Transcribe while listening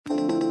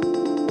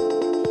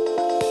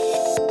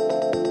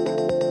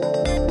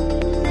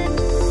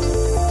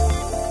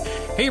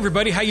Hey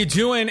everybody, how you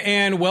doing?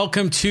 And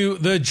welcome to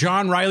the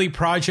John Riley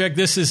Project.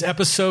 This is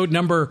episode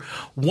number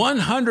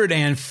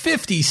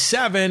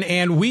 157,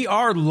 and we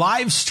are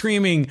live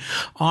streaming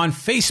on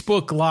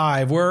Facebook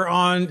Live. We're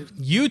on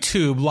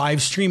YouTube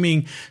live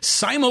streaming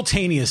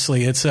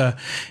simultaneously. It's a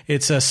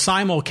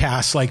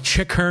simulcast, like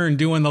Chick Hearn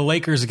doing the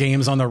Lakers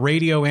games on the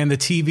radio and the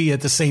TV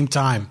at the same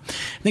time.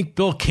 I think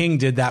Bill King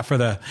did that for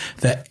the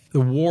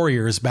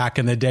Warriors back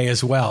in the day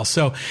as well.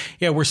 So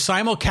yeah, we're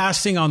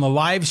simulcasting on the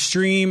live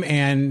stream,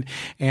 and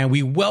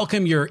we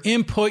welcome your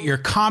input, your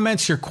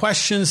comments, your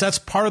questions. That's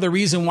part of the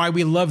reason why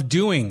we love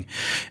doing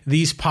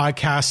these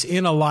podcasts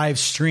in a live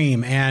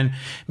stream. And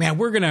man,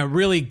 we're going to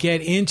really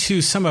get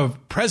into some of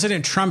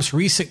President Trump's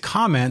recent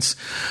comments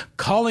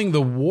calling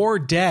the war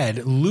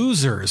dead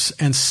losers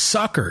and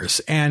suckers.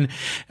 And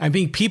I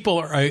think people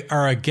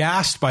are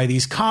aghast by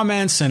these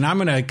comments, and I'm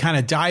going to kind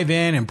of dive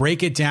in and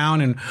break it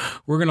down, and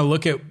we're going to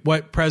look at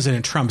what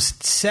President Trump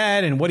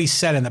said and what he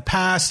said in the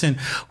past. And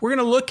we're going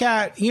to look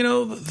at,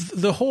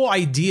 the whole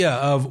idea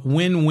of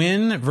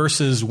win-win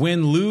versus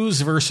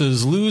win-lose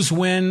versus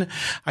lose-win.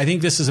 I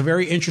think this is a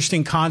very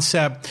interesting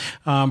concept,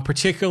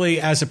 particularly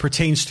as it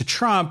pertains to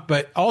Trump,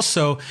 but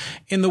also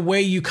in the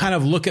way you kind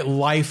of look at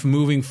life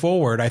moving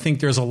forward. I think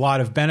there's a lot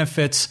of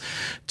benefits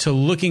to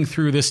looking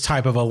through this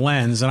type of a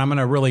lens, and I'm going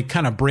to really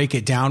kind of break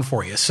it down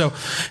for you. So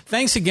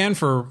thanks again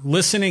for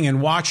listening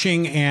and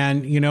watching.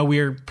 And,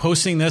 we're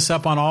posting this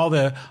up on all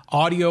the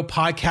audio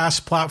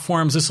podcast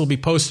platforms. This will be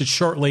posted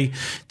shortly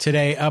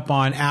today up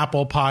on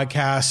Apple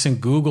Podcasts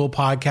and Google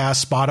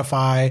Podcasts,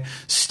 Spotify,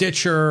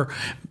 Stitcher,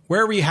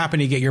 wherever you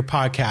happen to get your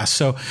podcasts.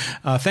 So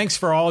thanks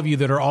for all of you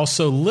that are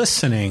also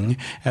listening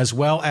as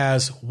well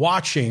as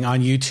watching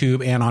on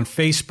YouTube and on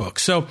Facebook.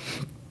 So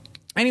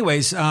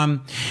anyways,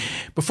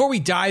 before we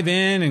dive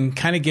in and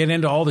kind of get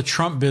into all the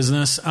Trump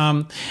business,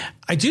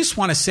 I just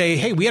want to say,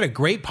 hey, we had a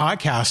great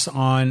podcast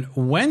on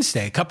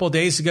Wednesday. A couple of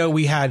days ago,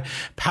 we had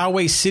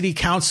Poway City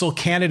Council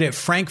candidate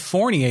Frank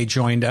Fournier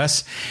joined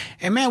us.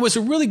 And man, it was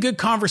a really good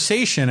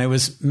conversation. It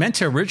was meant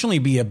to originally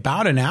be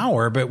about an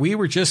hour, but we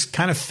were just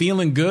kind of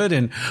feeling good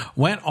and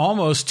went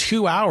almost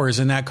 2 hours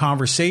in that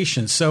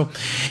conversation. So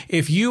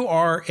if you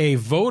are a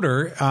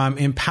voter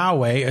in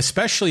Poway,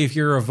 especially if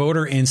you're a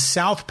voter in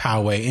South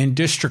Poway in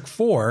District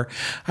 4,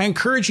 I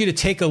encourage you to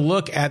take a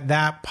look at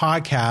that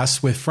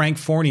podcast with Frank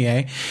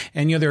Fournier.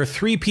 And, there are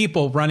three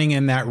people running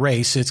in that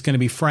race. It's going to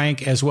be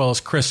Frank as well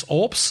as Chris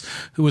Olps,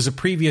 who was a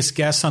previous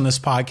guest on this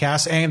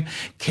podcast, and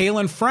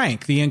Kaylin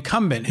Frank, the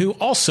incumbent, who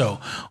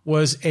also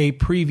was a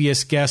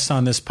previous guest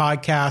on this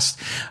podcast.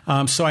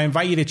 So I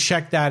invite you to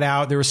check that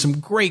out. There were some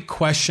great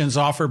questions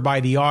offered by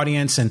the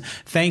audience, and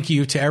thank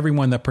you to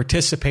everyone that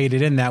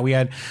participated in that. We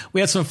had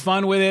some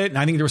fun with it, and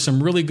I think there were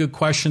some really good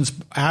questions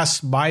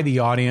asked by the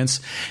audience.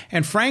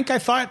 And Frank, I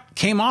thought,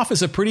 came off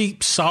as a pretty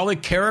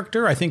solid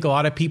character. I think a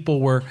lot of people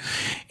were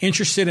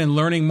interested in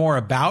learning more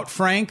about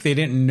Frank. They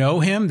didn't know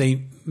him.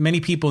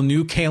 Many people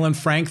knew Kaylin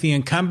Frank, the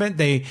incumbent.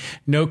 They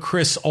know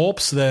Chris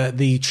Olps,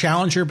 the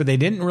challenger, but they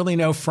didn't really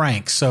know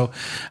Frank. So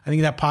I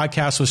think that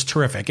podcast was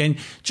terrific. And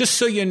just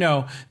so you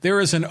know,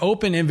 there is an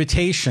open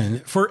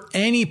invitation for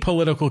any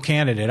political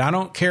candidate. I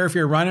don't care if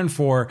you're running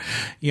for,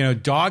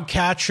 dog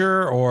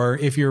catcher, or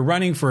if you're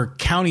running for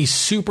county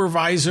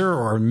supervisor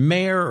or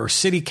mayor or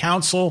city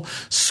council,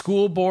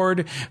 school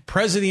board,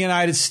 president of the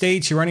United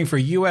States, you're running for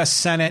U.S.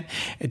 Senate.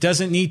 It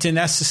doesn't need to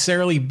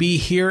necessarily be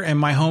here in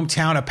my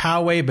hometown of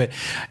Poway, but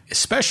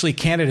especially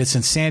candidates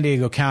in San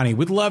Diego County.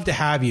 We'd love to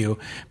have you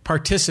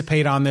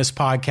participate on this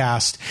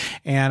podcast.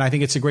 And I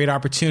think it's a great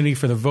opportunity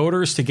for the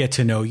voters to get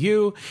to know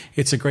you.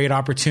 It's a great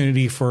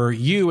opportunity for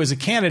you as a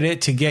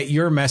candidate to get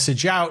your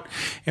message out.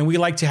 And we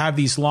like to have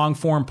these long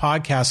form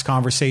podcast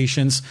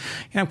conversations.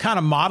 And I'm kind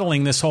of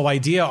modeling this whole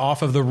idea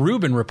off of the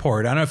Rubin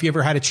Report. I don't know if you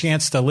ever had a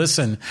chance to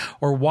listen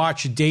or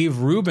watch Dave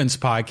Rubin's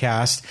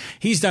podcast.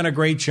 He's done a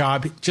great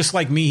job. Just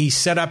like me, he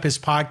set up his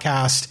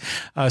podcast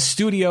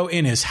studio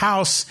in his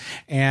house,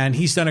 and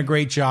he's done a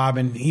great job.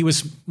 And he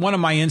was one of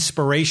my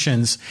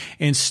inspirations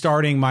in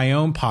starting my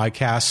own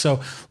podcast.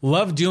 So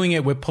love doing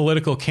it with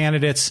political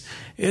candidates.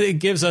 It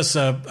gives us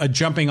a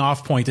jumping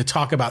off point to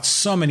talk about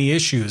so many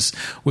issues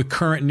with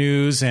current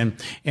news and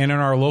in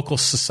our local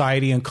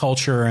society and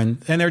culture. And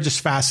they're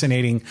just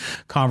fascinating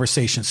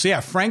conversations. So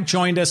yeah, Frank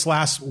joined us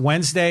last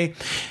Wednesday.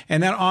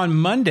 And then on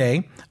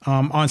Monday,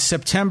 on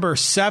September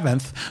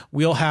 7th,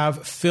 we'll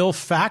have Phil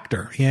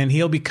Factor, and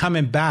he'll be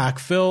coming back.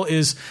 Phil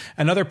is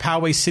another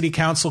Poway City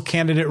Council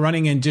candidate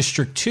running in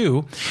District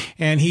 2,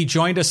 and he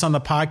joined us on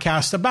the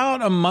podcast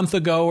about a month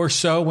ago or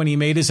so when he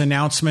made his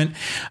announcement.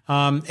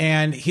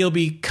 And he'll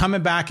be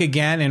coming back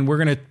again, and we're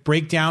going to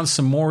break down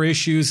some more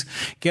issues,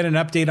 get an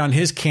update on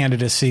his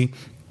candidacy.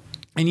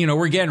 And,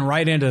 we're getting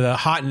right into the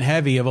hot and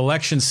heavy of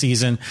election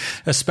season,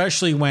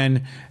 especially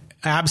when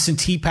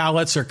absentee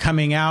ballots are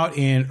coming out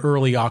in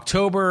early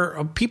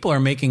October. People are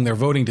making their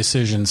voting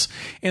decisions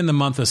in the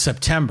month of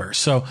September.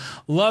 So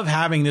love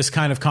having this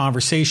kind of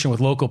conversation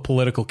with local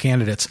political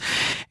candidates.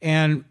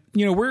 And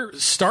we're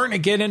starting to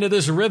get into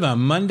this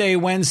rhythm. Monday,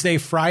 Wednesday,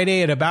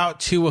 Friday at about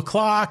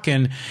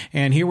 2:00.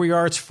 And here we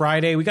are. It's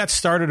Friday. We got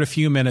started a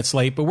few minutes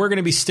late, but we're going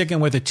to be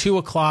sticking with a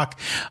 2:00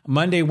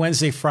 Monday,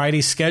 Wednesday,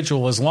 Friday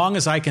schedule as long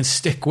as I can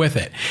stick with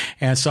it.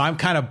 And so I'm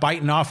kind of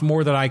biting off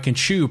more than I can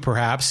chew,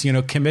 perhaps,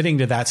 committing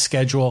to that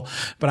schedule,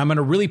 but I'm going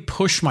to really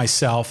push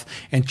myself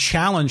and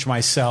challenge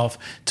myself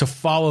to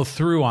follow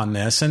through on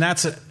this. And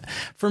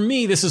for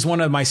me, this is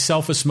one of my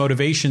selfish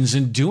motivations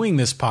in doing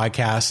this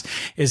podcast,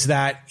 is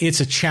that it's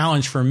a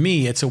challenge for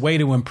me. It's a way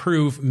to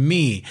improve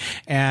me.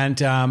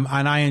 And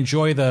I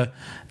enjoy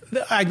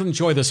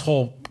this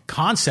whole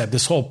concept,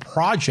 this whole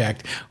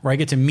project, where I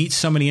get to meet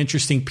so many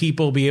interesting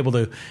people, be able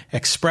to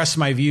express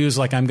my views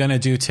like I'm going to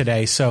do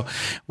today. So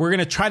we're going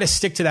to try to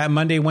stick to that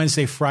Monday,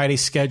 Wednesday, Friday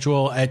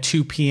schedule at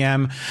 2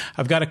 p.m.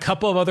 I've got a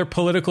couple of other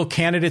political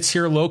candidates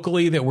here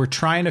locally that we're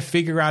trying to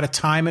figure out a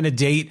time and a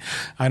date.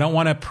 I don't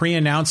want to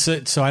pre-announce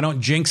it so I don't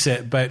jinx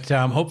it, but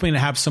I'm hoping to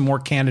have some more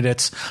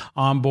candidates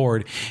on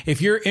board. If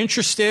you're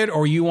interested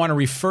or you want to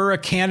refer a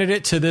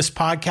candidate to this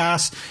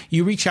podcast,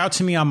 you reach out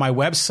to me on my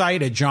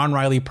website at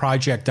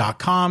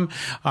johnrileyproject.com.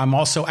 I'm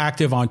also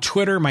active on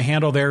Twitter. My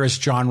handle there is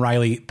John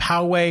Riley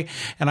Poway.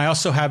 And I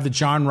also have the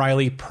John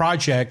Riley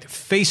Project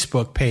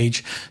Facebook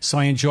page. So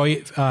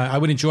I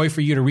would enjoy for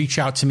you to reach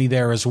out to me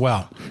there as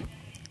well.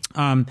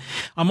 I'm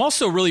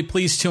also really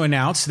pleased to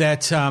announce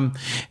that,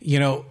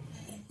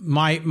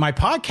 my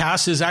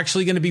podcast is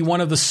actually going to be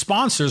one of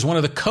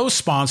the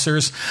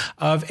co-sponsors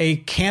of a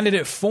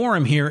candidate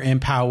forum here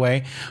in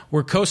Poway.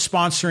 We're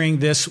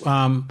co-sponsoring this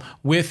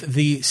with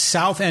the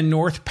South and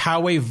North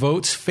Poway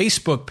Votes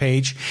Facebook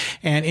page,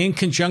 and in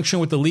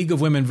conjunction with the League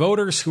of Women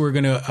Voters, who are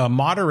going to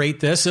moderate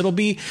this. It'll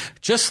be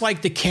just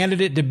like the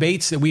candidate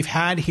debates that we've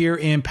had here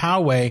in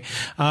Poway,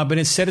 but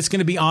instead it's going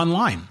to be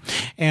online.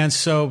 And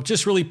so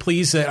just really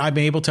pleased that I'm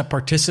able to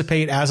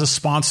participate as a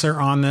sponsor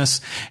on this,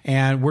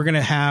 and we're going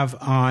to have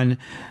on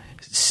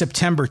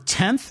September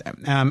 10th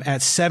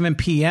at 7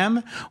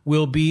 p.m.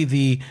 will be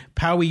the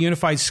Poway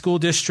Unified School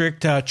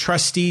District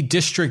Trustee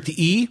District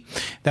E.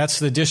 That's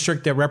the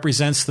district that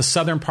represents the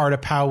southern part of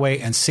Poway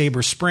and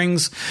Sabre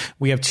Springs.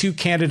 We have two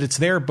candidates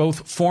there,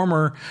 both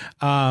former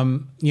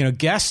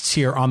guests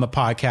here on the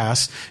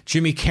podcast,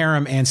 Jimmy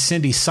Karam and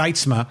Cindy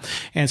Seitzma.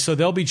 And so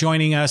they'll be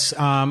joining us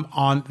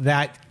on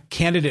that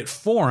candidate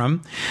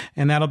forum,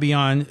 and that'll be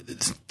on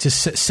to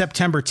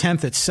September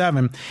 10th at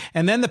 7.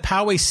 And then the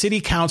Poway City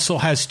Council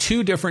has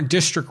two different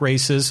district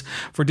races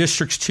for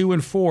districts 2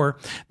 and 4.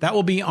 That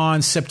will be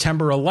on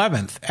September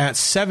 11th at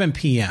 7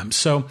 p.m.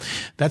 So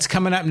that's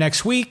coming up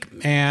next week,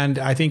 and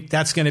I think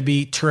that's going to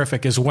be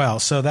terrific as well.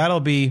 So that'll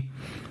be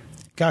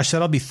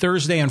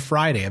Thursday and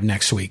Friday of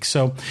next week.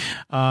 So,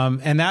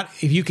 and that,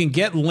 if you can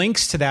get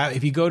links to that,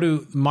 if you go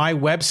to my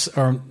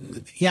website,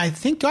 do I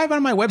have it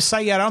on my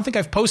website yet? I don't think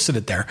I've posted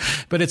it there,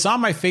 but it's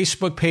on my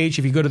Facebook page.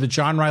 If you go to the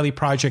John Riley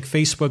Project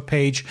Facebook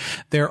page,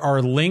 there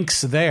are links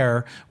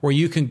there where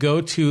you can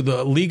go to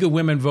the League of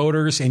Women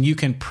Voters and you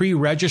can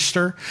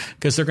pre-register,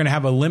 because they're going to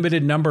have a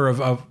limited number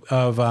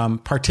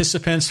of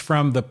participants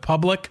from the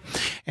public,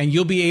 and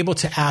you'll be able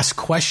to ask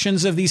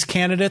questions of these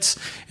candidates.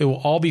 It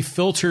will all be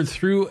filtered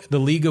through the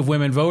League of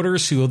Women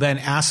Voters, who will then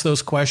ask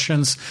those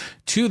questions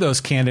to those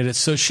candidates.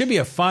 So it should be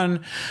a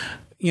fun,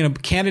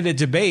 candidate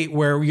debate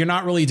where you're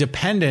not really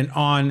dependent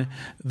on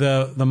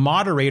the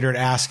moderator to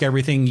ask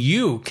everything.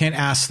 You can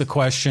ask the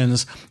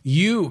questions.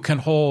 You can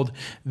hold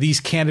these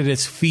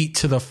candidates' feet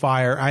to the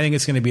fire. I think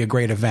it's going to be a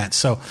great event.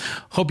 So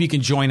hope you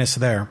can join us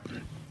there.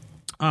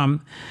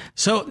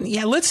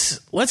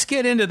 Let's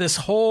get into this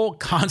whole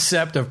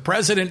concept of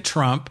President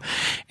Trump.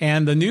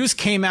 And the news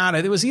came out,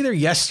 it was either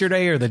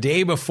yesterday or the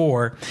day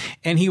before,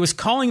 and he was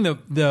calling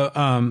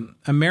the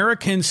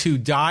Americans who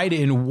died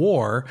in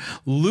war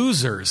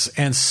losers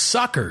and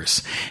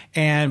suckers.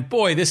 And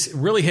boy, this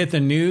really hit the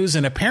news.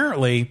 And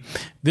apparently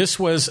this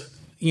was,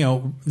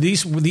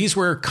 these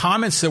were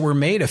comments that were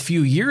made a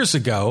few years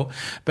ago,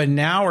 but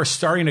now are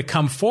starting to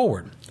come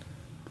forward.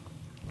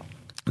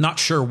 Not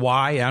sure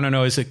why. I don't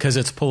know. Is it because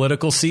it's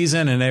political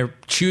season and they're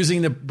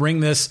choosing to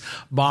bring this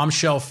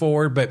bombshell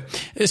forward? But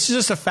it's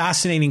just a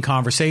fascinating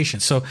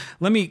conversation. So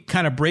let me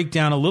kind of break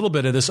down a little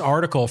bit of this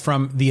article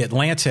from The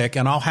Atlantic,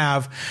 and I'll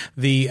have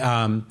the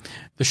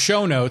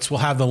show notes. We'll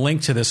have the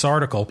link to this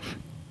article.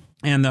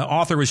 And the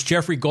author was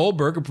Jeffrey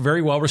Goldberg, a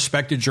very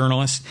well-respected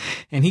journalist.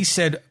 And he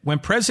said, when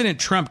President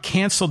Trump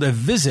canceled a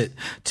visit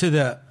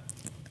to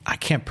I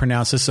can't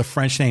pronounce this, a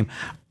French name,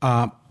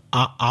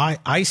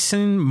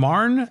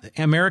 Aix-en-Marne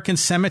American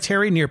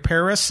Cemetery near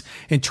Paris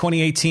in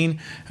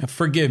 2018.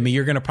 Forgive me,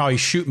 you're going to probably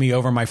shoot me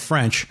over my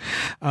French.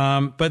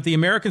 But the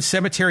American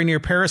Cemetery near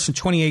Paris in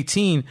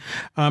 2018,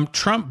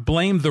 Trump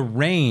blamed the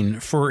rain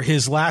for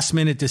his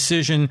last-minute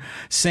decision,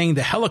 saying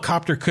the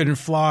helicopter couldn't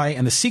fly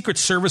and the Secret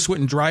Service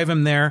wouldn't drive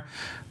him there.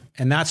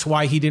 And that's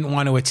why he didn't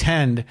want to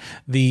attend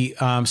the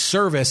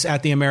service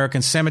at the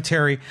American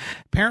Cemetery.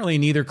 Apparently,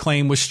 neither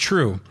claim was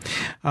true.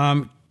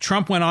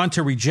 Trump went on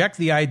to reject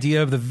the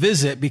idea of the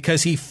visit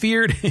because he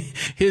feared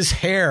his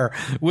hair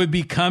would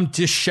become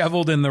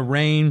disheveled in the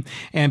rain,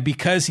 and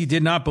because he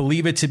did not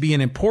believe it to be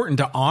important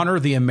to honor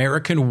the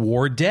American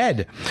war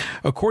dead.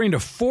 According to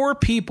 4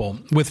 people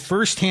with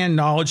firsthand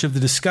knowledge of the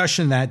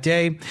discussion that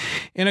day,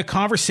 in a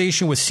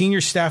conversation with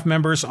senior staff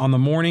members on the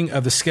morning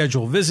of the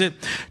scheduled visit,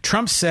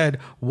 Trump said,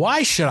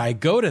 "Why should I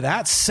go to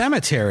that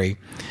cemetery?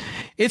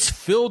 It's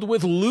filled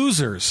with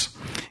losers."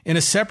 In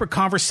a separate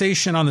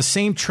conversation on the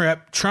same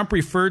trip, Trump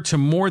referred to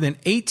more than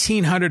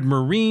 1,800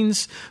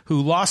 Marines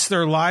who lost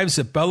their lives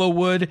at Belleau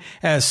Wood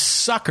as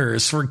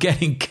suckers for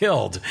getting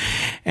killed.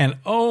 And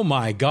oh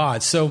my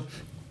God. So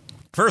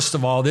first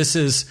of all, this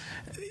is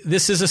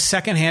a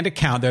secondhand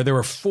account. There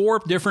were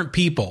 4 different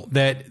people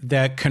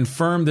that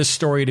confirmed this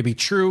story to be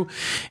true.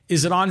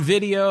 Is it on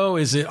video?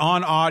 Is it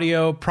on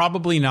audio?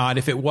 Probably not.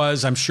 If it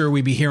was, I'm sure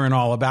we'd be hearing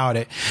all about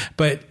it.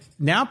 But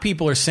now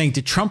people are saying,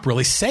 did Trump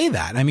really say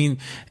that? I mean,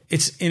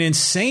 it's an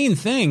insane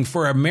thing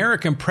for an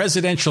American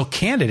presidential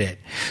candidate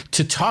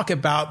to talk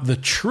about the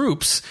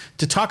troops,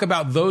 to talk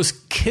about those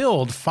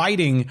killed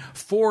fighting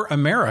for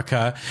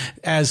America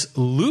as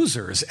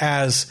losers,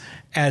 as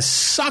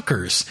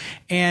suckers.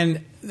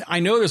 And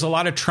I know there's a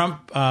lot of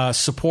Trump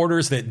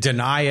supporters that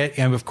deny it.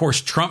 And of course,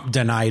 Trump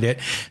denied it,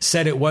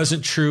 said it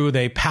wasn't true.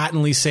 They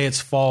patently say it's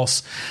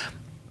false.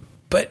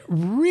 But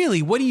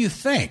really, what do you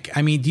think?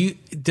 I mean,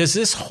 does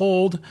this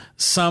hold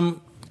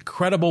some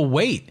credible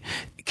weight?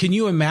 Can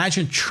you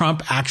imagine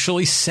Trump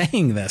actually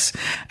saying this?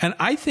 And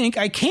I think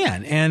I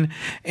can. And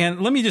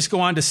let me just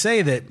go on to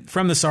say that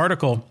from this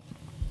article,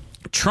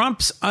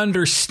 Trump's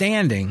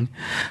understanding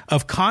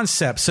of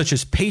concepts such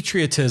as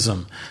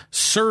patriotism,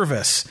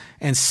 service,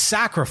 and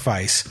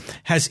sacrifice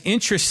has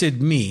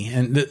interested me,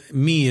 and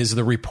me is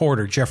the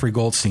reporter, Jeffrey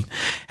Goldstein,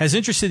 has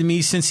interested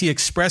me since he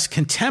expressed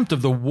contempt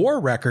of the war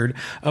record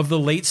of the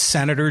late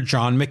Senator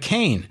John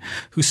McCain,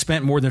 who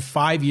spent more than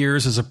 5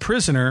 years as a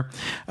prisoner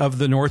of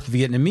the North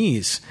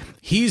Vietnamese.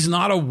 He's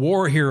not a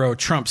war hero,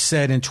 Trump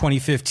said in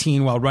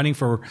 2015 while running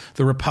for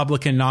the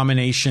Republican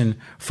nomination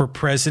for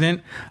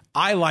president.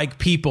 I like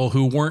people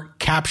who weren't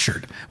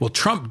captured. Well,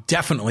 Trump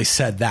definitely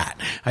said that.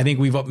 I think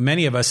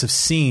many of us have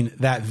seen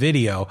that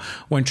video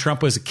when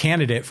Trump was a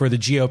candidate for the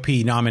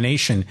GOP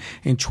nomination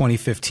in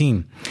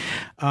 2015.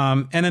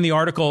 And in the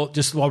article,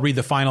 I'll read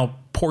the final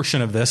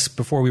portion of this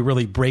before we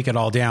really break it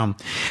all down.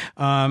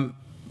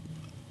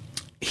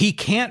 He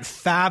can't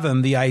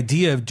fathom the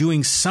idea of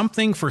doing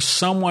something for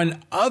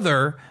someone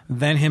other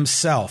than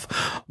himself.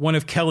 One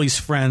of Kelly's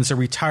friends, a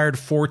retired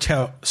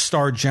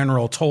 4-star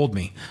general, told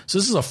me. So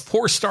this is a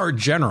 4-star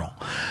general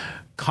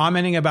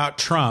commenting about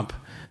Trump,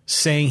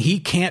 saying he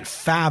can't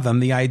fathom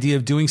the idea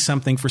of doing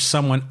something for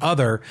someone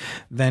other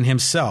than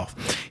himself.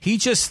 He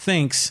just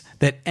thinks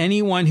that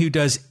anyone who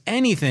does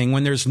anything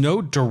when there's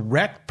no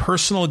direct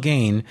personal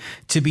gain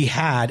to be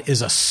had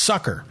is a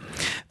sucker.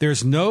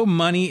 There's no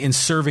money in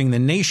serving the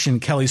nation,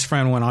 Kelly's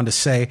friend went on to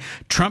say.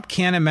 Trump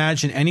can't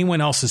imagine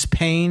anyone else's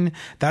pain.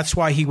 That's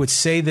why he would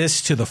say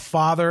this to the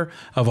father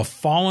of a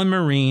fallen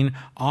Marine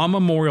on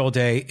Memorial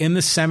Day in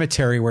the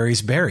cemetery where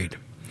he's buried.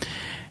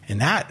 And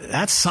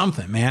that's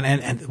something, man.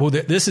 And well,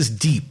 this is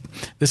deep.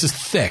 This is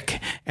thick.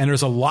 And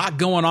there's a lot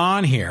going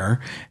on here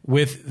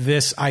with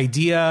this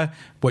idea,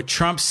 what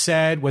Trump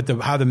said,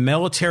 how the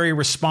military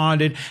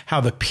responded,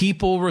 how the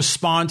people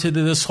responded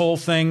to this whole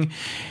thing.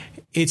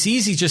 It's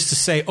easy just to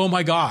say, oh,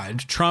 my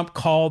God, Trump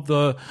called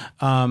the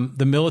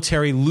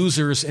military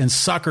losers and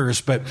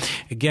suckers. But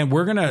again,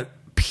 we're going to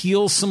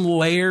peel some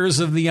layers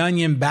of the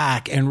onion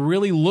back and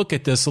really look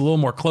at this a little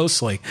more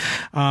closely,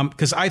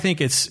 because I think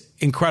it's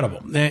incredible,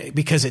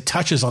 because it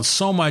touches on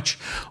so much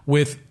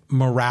with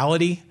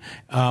morality,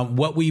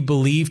 what we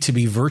believe to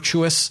be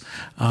virtuous.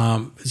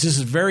 It's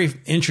just a very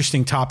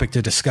interesting topic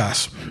to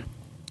discuss.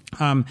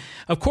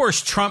 Of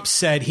course, Trump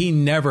said he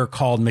never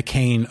called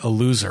McCain a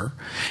loser.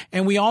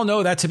 And we all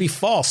know that to be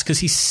false because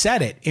he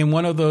said it in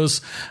one of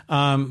those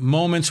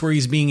moments where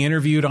he's being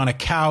interviewed on a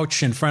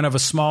couch in front of a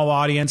small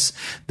audience.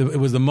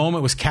 The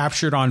moment was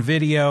captured on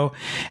video.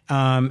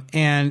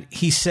 And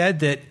he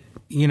said that,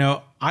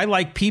 I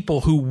like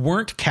people who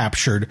weren't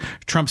captured.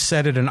 Trump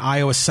said at an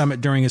Iowa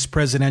summit during his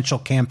presidential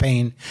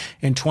campaign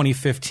in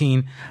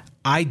 2015,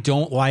 I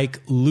don't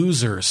like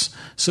losers.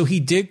 So he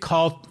did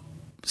call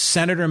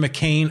Senator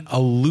McCain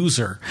a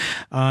loser.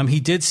 He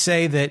did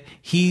say that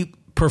he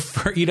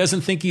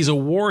doesn't think he's a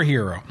war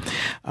hero.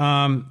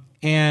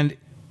 And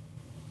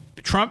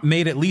Trump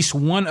made at least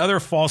one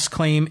other false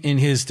claim in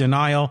his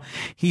denial.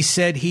 He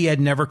said he had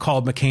never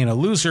called McCain a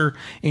loser.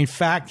 In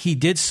fact, he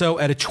did so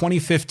at a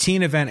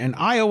 2015 event in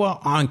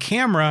Iowa on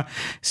camera,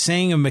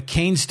 saying of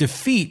McCain's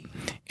defeat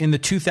in the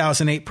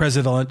 2008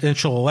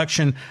 presidential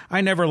election,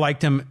 I never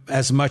liked him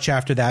as much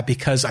after that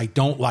because I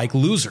don't like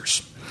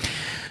losers.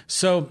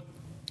 So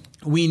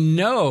we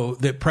know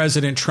that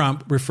President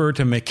Trump referred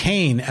to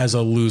McCain as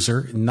a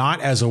loser,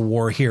 not as a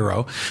war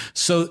hero.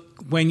 So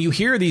when you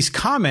hear these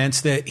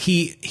comments that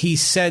he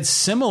said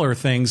similar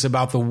things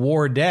about the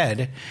war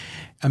dead,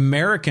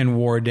 American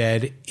war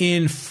dead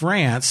in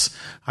France,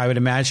 I would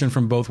imagine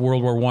from both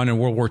World War I and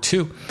World War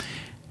II.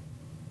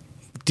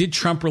 Did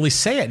Trump really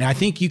say it? And I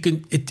think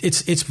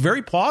it's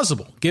very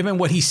plausible, given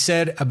what he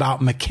said about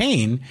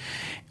McCain.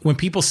 When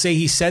people say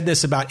he said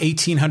this about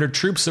 1,800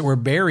 troops that were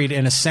buried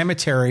in a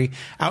cemetery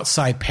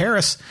outside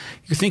Paris,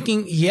 you're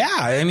thinking, yeah,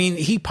 I mean,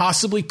 he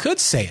possibly could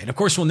say it. Of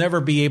course, we'll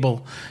never be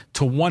able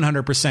to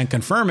 100%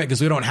 confirm it because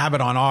we don't have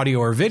it on audio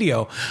or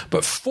video.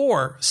 But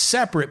 4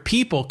 separate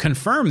people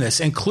confirm this,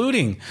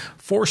 including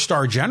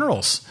 4-star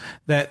generals,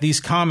 that these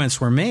comments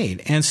were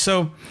made. And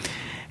so,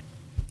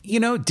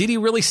 did he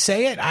really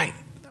say it?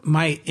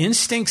 My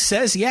instinct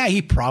says, yeah,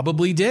 he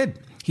probably did.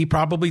 He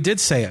probably did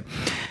say it.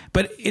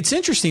 But it's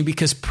interesting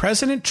because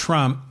President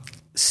Trump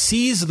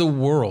sees the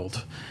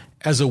world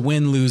as a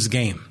win-lose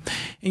game.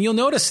 And you'll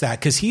notice that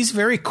because he's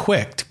very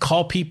quick to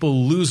call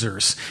people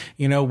losers,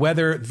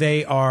 whether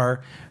they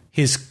are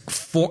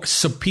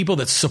people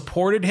that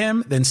supported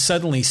him, then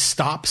suddenly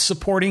stop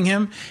supporting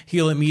him,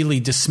 he'll immediately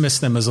dismiss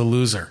them as a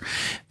loser.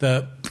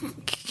 The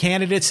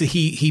candidates that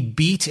he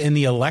beat in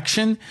the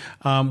election,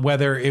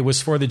 whether it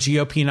was for the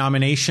GOP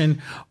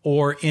nomination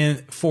or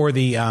for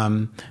the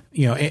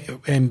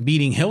and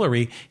beating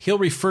Hillary, he'll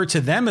refer to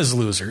them as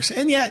losers.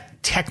 And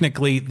yet,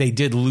 technically, they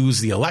did lose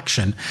the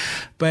election.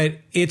 But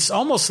it's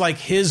almost like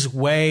his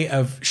way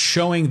of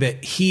showing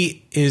that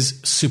he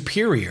is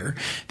superior,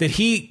 that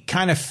he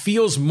kind of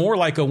feels more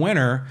like a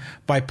winner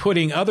by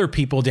putting other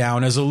people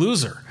down as a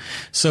loser.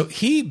 So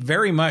he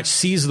very much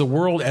sees the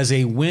world as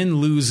a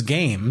win-lose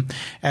game,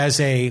 as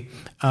a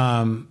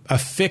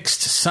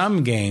fixed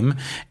sum game.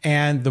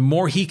 And the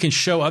more he can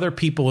show other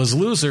people as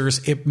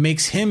losers, it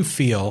makes him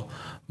feel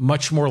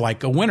much more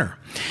like a winner.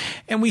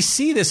 And we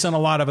see this in a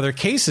lot of other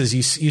cases.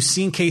 You've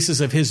seen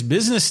cases of his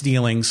business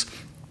dealings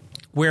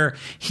where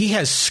he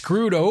has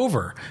screwed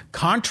over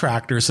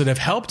contractors that have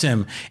helped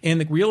him in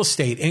the real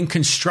estate, in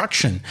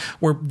construction,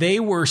 where they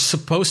were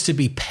supposed to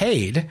be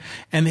paid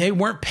and they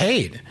weren't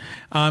paid.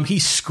 He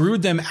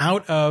screwed them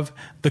out of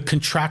the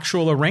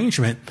contractual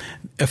arrangement,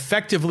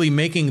 effectively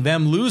making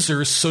them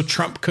losers so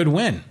Trump could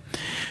win.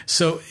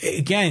 So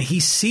again, he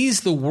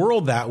sees the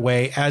world that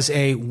way, as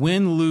a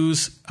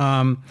win-lose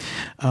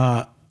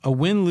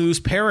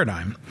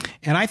paradigm.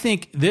 And I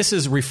think this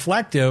is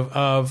reflective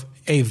of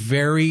a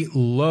very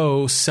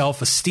low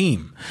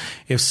self-esteem.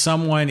 If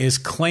someone is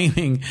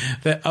claiming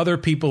that other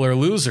people are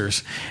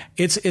losers,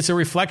 it's a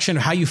reflection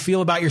of how you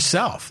feel about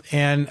yourself.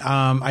 And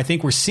I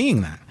think we're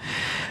seeing that.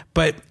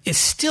 But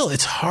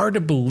it's hard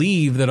to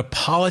believe that a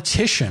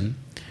politician,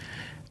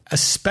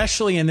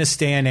 especially in this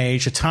day and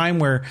age, a time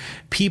where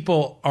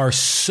people are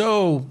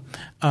so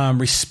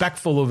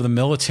respectful of the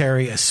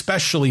military,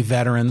 especially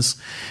veterans.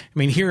 I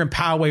mean, here in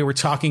Poway, we're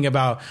talking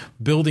about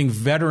building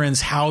veterans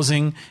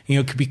housing,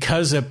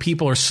 because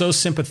people are so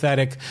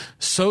sympathetic,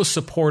 so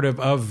supportive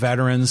of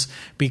veterans,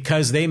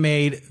 because they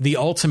made the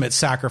ultimate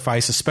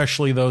sacrifice,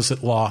 especially those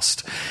that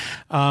lost.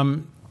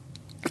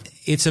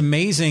 It's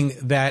amazing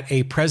that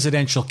a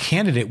presidential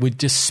candidate would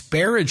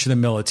disparage the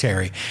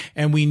military.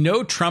 And we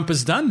know Trump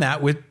has done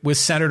that with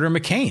Senator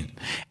McCain.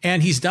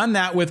 And he's done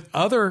that with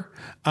other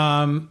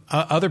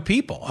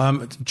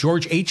people.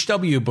 George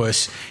H.W.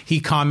 Bush, he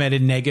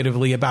commented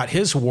negatively about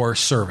his war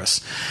service.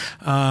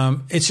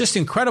 It's just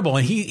incredible.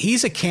 And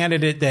he's a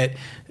candidate that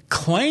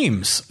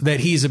claims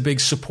that he's a big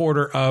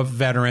supporter of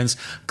veterans,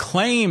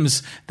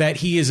 claims that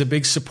he is a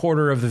big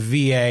supporter of the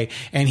VA,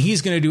 and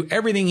he's going to do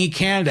everything he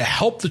can to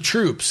help the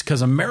troops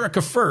because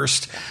America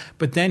first.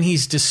 But then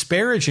he's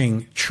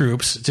disparaging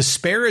troops,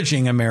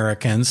 disparaging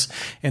Americans,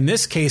 in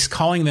this case,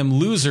 calling them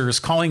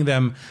losers, calling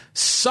them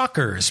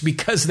suckers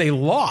because they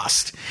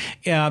lost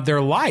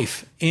their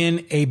life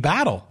in a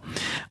battle.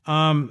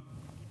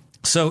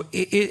 So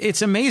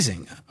it's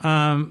amazing.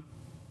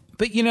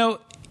 But,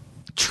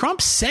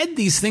 Trump said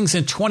these things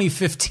in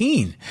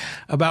 2015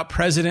 about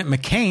Senator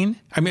McCain.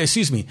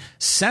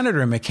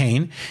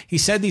 He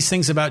said these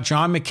things about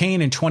John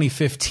McCain in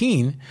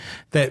 2015,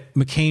 that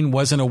McCain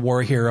wasn't a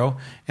war hero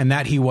and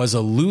that he was a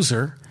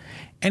loser,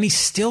 and he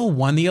still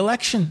won the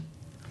election.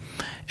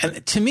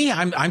 And to me,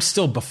 I'm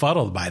still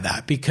befuddled by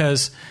that,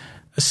 because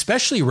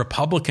especially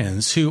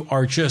Republicans who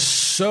are just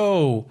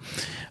so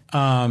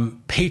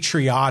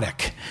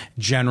patriotic,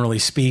 generally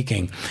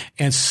speaking,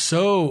 and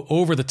so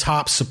over the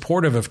top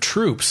supportive of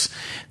troops,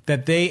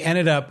 that they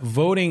ended up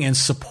voting and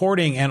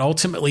supporting and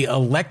ultimately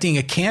electing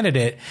a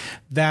candidate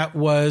that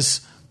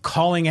was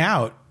calling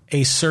out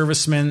a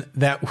serviceman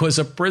that was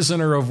a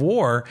prisoner of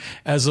war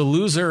as a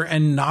loser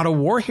and not a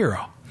war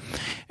hero.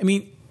 I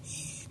mean,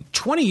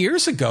 20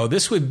 years ago,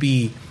 this would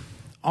be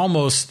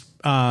almost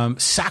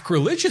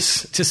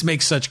sacrilegious to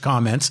make such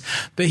comments.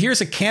 But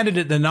here's a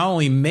candidate that not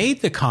only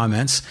made the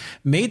comments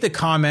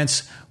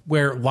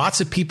where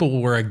lots of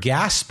people were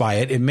aghast by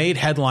it. It made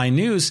headline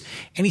news,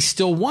 and he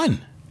still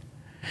won.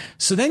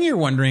 So then you're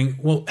wondering,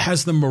 well,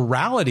 has the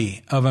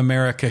morality of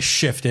America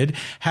shifted?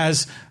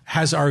 Has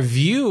our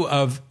view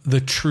of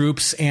the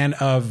troops and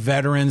of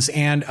veterans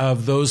and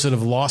of those that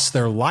have lost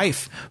their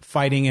life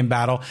fighting in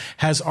battle,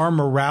 has our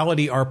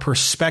morality, our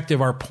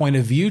perspective, our point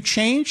of view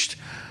changed?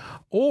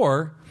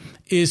 Or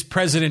is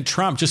President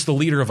Trump just the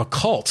leader of a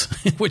cult,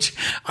 which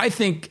I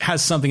think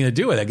has something to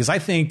do with it? Because I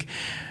think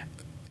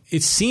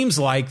it seems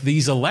like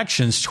these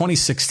elections,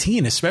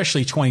 2016,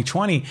 especially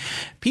 2020,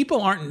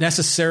 people aren't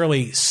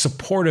necessarily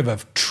supportive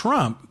of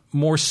Trump,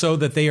 more so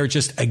that they are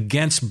just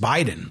against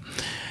Biden.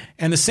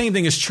 And the same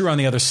thing is true on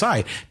the other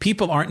side.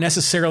 People aren't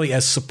necessarily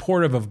as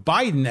supportive of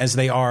Biden as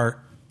they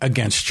are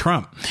against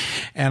Trump.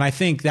 And I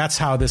think that's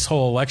how this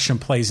whole election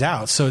plays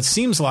out. So it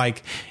seems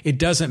like it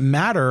doesn't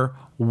matter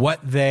what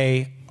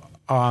they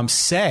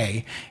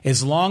say,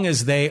 as long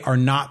as they are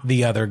not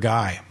the other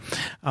guy.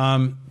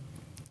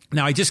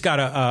 Now, I just got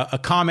a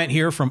comment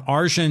here from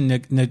Arjun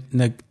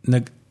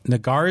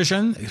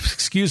Nagarajan.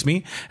 Excuse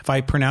me if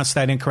I pronounced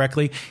that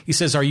incorrectly. He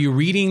says, are you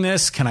reading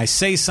this? Can I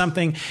say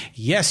something?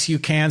 Yes, you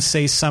can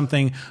say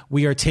something.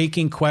 We are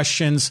taking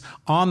questions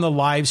on the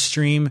live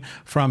stream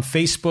from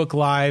Facebook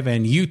Live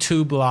and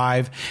YouTube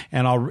Live.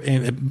 And I'll,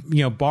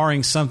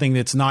 barring something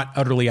that's not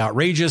utterly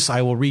outrageous,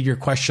 I will read your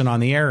question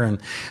on the air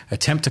and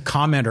attempt to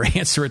comment or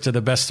answer it to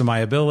the best of my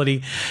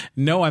ability.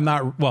 No, I'm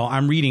not. Well,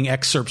 I'm reading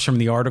excerpts from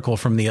the article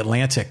from The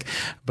Atlantic,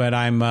 but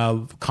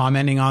I'm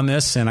commenting on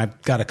this, and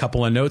I've got a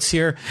couple of notes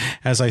here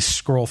as I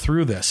scroll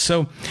through this.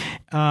 So,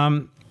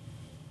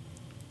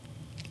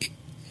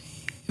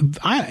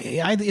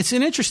 it's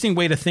an interesting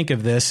way to think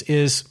of this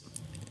is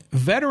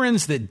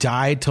veterans that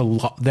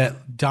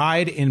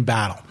died in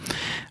battle.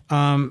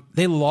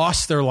 They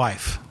lost their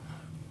life.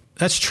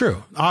 That's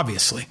true,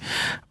 obviously.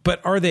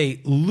 But are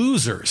they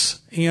losers?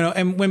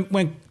 And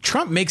when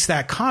Trump makes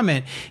that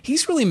comment,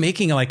 he's really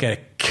making like a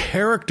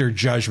character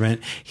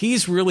judgment.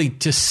 He's really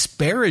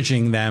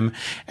disparaging them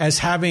as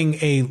having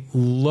a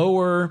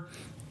lower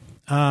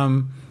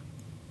a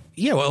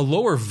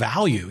lower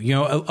value,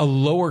 a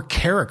lower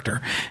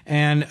character.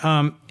 And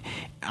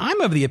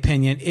I'm of the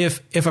opinion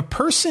if a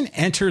person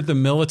entered the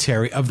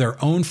military of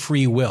their own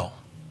free will,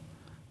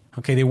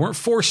 okay, they weren't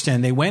forced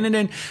in. They went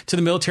into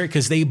the military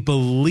because they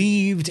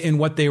believed in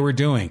what they were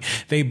doing.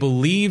 They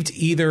believed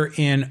either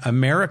in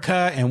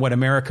America and what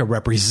America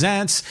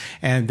represents,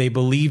 and they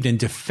believed in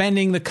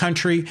defending the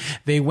country.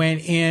 They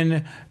went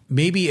in.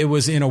 Maybe it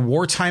was in a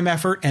wartime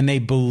effort and they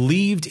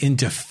believed in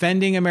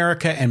defending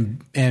America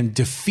and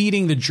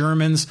defeating the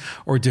Germans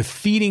or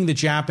defeating the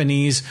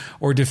Japanese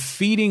or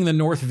defeating the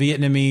North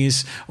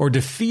Vietnamese or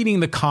defeating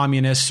the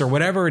communists or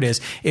whatever it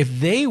is. If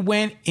they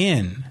went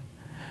in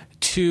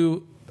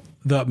to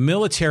the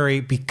military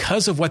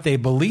because of what they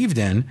believed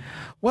in,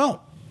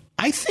 well,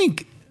 I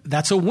think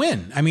that's a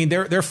win. I mean,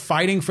 they're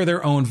fighting for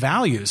their own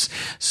values.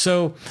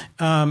 So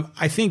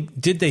I think,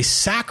 did they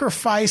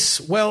sacrifice?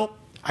 Well,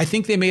 I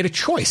think they made a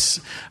choice.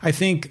 I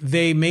think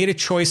they made a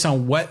choice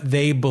on what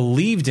they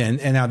believed in.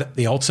 And now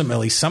they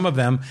ultimately, some of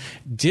them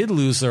did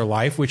lose their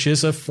life, which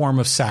is a form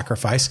of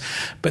sacrifice,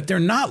 but they're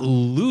not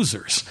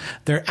losers.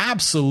 They're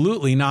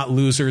absolutely not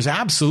losers,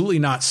 absolutely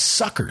not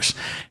suckers.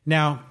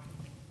 Now,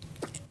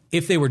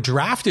 if they were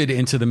drafted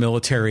into the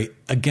military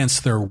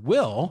against their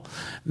will,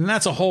 then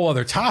that's a whole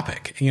other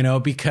topic,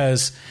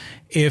 because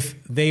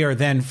if they are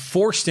then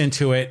forced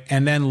into it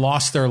and then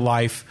lost their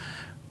life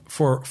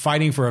for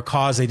fighting for a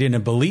cause they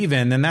didn't believe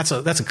in, then that's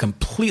a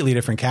completely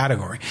different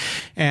category.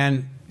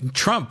 And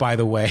Trump, by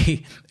the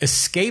way,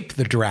 escaped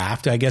the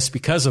draft, I guess,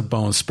 because of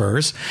bone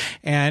spurs.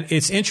 And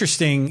it's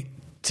interesting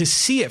to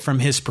see it from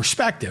his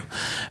perspective.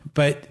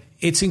 But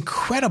it's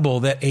incredible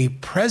that a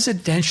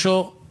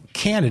presidential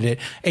candidate,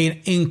 an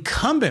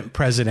incumbent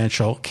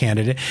presidential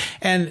candidate,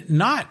 and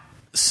not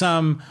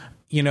some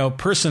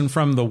person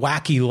from the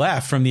wacky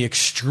left, from the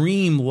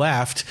extreme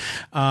left,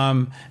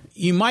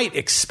 you might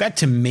expect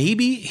to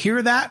maybe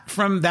hear that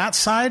from that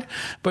side,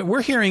 but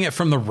we're hearing it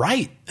from the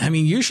right. I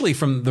mean, usually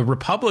from the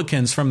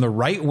Republicans, from the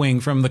right wing,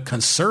 from the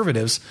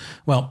conservatives.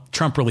 Well,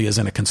 Trump really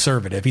isn't a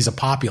conservative. He's a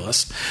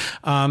populist.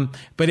 But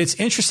it's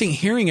interesting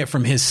hearing it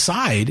from his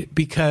side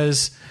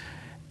because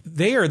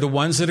they are the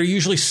ones that are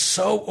usually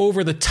so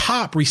over the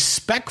top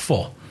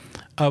respectful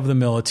of the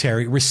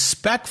military,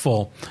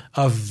 respectful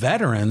of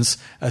veterans,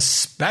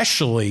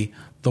 especially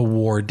the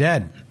war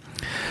dead.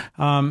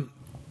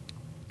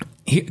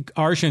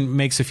 Arjun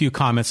makes a few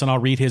comments, and I'll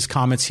read his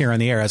comments here on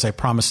the air as I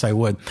promised I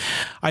would.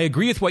 I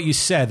agree with what you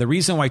said. The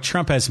reason why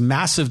Trump has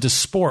massive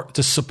support,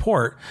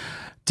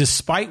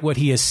 despite what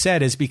he has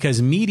said, is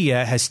because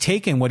media has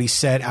taken what he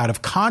said out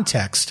of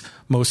context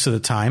most of the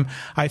time.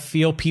 I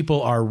feel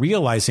people are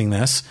realizing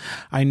this.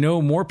 I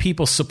know more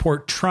people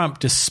support Trump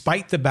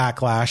despite the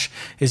backlash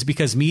is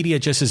because media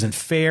just isn't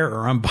fair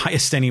or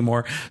unbiased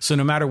anymore. So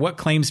no matter what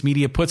claims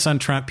media puts on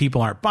Trump,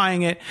 people aren't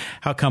buying it.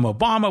 How come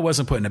Obama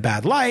wasn't put in a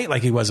bad light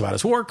like he was about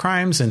his war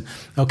crimes? And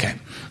okay.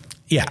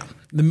 Yeah.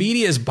 The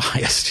media is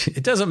biased.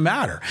 It doesn't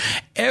matter.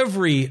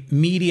 Every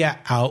media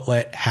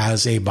outlet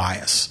has a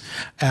bias.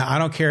 I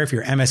don't care if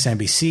you're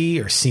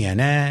MSNBC or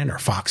CNN or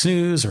Fox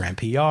News or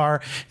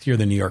NPR, if you're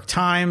the New York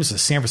Times, the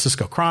San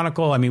Francisco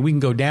Chronicle. I mean, we can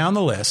go down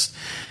the list.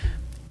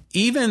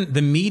 Even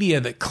the media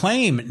that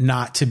claim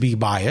not to be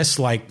biased,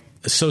 like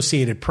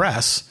Associated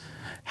Press,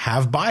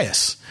 have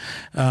bias.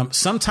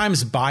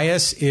 Sometimes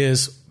bias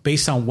is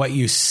based on what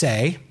you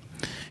say.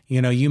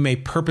 You know, you may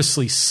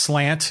purposely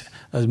slant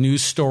a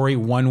news story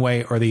one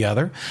way or the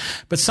other,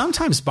 but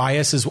sometimes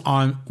bias is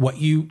on what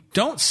you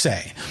don't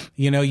say.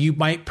 You know, you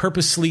might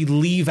purposely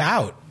leave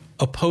out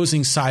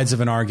opposing sides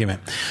of an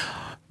argument.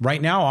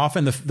 Right now,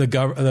 often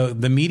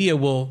the media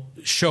will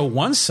show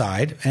one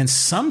side and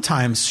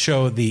sometimes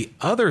show the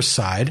other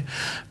side,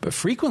 but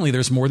frequently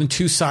there's more than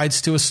two sides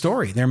to a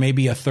story. There may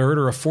be a third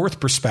or a fourth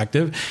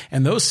perspective,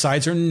 and those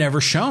sides are never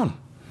shown.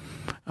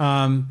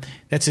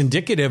 That's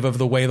indicative of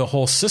the way the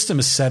whole system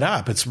is set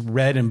up. It's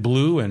red and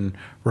blue and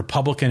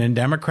Republican and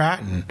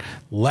Democrat and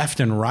left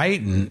and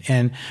right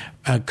and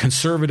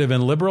conservative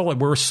and liberal.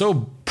 We're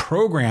so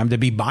programmed to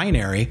be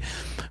binary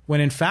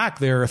when in fact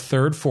there are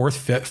third, fourth,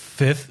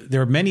 fifth.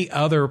 There are many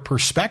other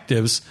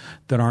perspectives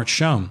that aren't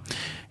shown.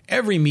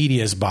 Every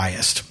media is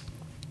biased.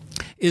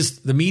 Is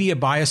the media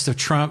biased of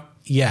Trump?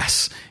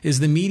 Yes. Is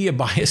the media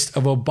biased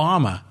of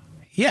Obama?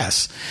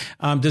 Yes.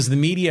 Does the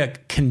media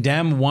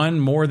condemn one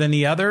more than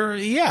the other?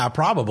 Yeah,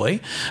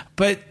 probably.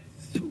 But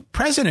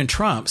President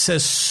Trump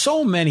says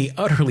so many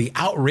utterly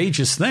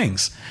outrageous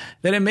things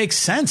that it makes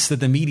sense that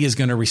the media is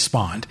going to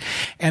respond.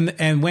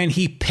 And when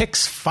he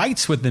picks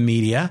fights with the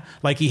media,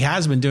 like he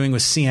has been doing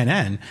with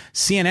CNN,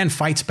 CNN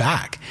fights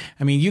back.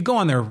 I mean, you go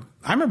on there.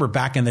 I remember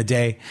back in the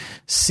day,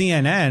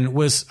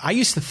 CNN I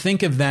used to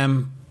think of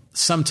them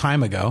some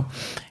time ago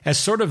as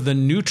sort of the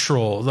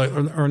neutral,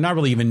 or not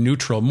really even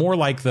neutral, more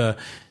like the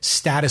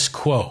status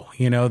quo,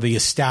 you know, the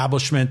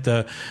establishment,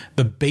 the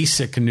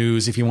basic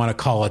news, if you want to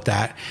call it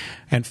that.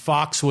 And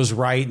Fox was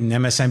right and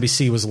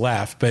MSNBC was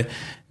left. But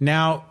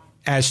now,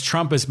 as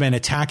Trump has been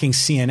attacking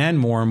CNN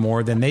more and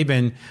more, then they've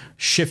been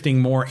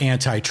shifting more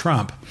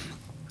anti-Trump.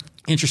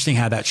 Interesting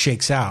how that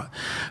shakes out.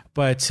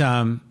 But,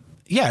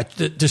 yeah,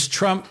 does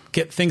Trump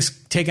get things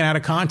taken out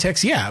of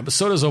context? Yeah, but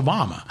so does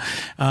Obama.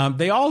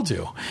 They all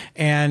do.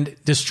 And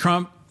does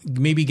Trump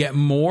maybe get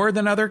more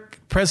than other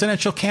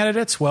presidential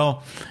candidates?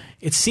 Well,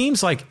 it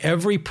seems like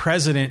every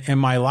president in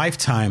my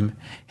lifetime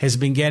has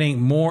been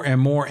getting more and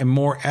more and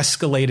more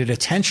escalated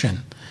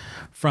attention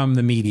from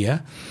the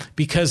media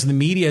because the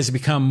media has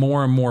become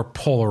more and more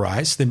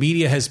polarized. The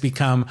media has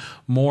become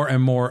more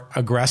and more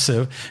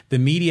aggressive. The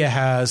media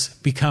has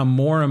become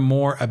more and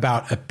more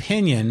about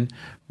opinion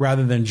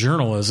rather than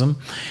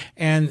journalism.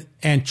 And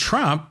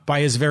Trump, by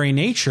his very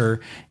nature,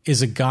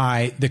 is a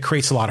guy that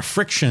creates a lot of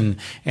friction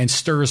and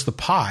stirs the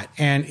pot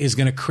and is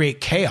going to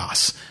create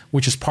chaos,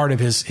 which is part of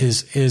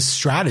his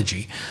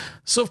strategy.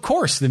 So, of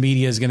course, the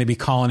media is going to be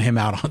calling him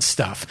out on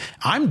stuff.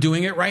 I'm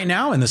doing it right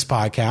now in this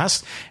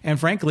podcast, and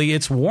frankly,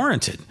 it's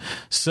warranted.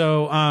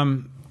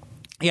 So,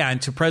 yeah,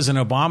 and to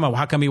President Obama,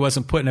 how come he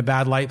wasn't put in a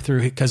bad light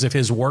because of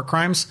his war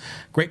crimes?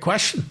 Great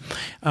question.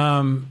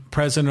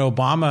 President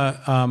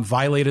Obama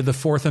violated the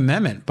Fourth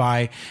Amendment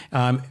by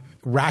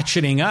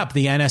ratcheting up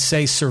the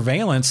NSA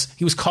surveillance.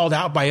 He was called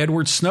out by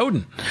Edward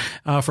Snowden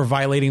for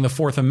violating the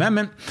Fourth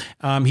Amendment.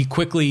 He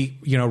quickly,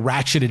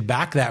 ratcheted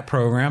back that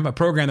program, a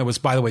program that was,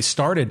 by the way,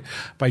 started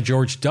by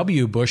George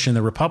W. Bush and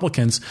the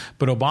Republicans,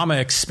 but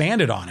Obama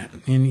expanded on it.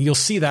 And you'll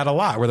see that a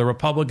lot, where the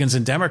Republicans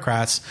and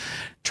Democrats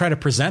try to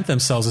present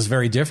themselves as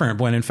very different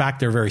when, in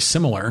fact, they're very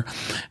similar,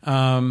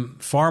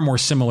 far more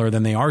similar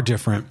than they are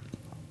different.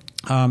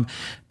 But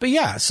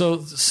yeah,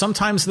 so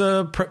sometimes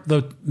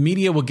the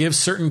media will give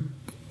certain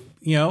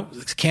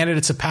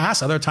candidates a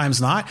pass, other times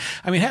not.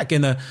 I mean, heck,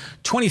 in the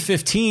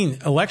 2015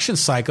 election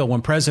cycle,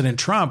 when President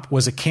Trump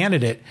was a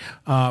candidate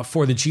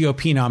for the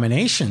GOP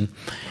nomination,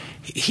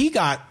 he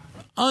got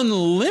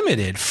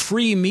unlimited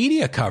free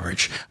media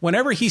coverage.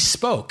 Whenever he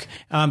spoke,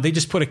 they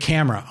just put a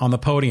camera on the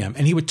podium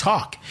and he would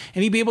talk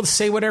and he'd be able to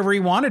say whatever he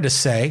wanted to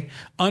say,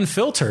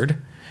 unfiltered,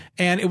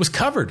 and it was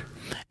covered.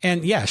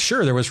 And yeah,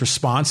 sure, there was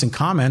response and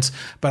comments,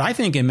 but I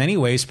think in many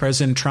ways,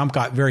 President Trump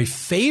got very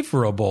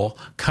favorable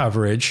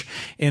coverage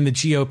in the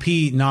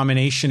GOP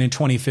nomination in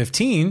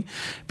 2015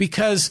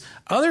 because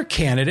other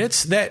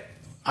candidates that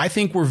I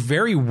think were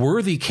very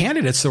worthy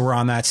candidates that were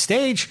on that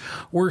stage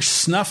were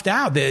snuffed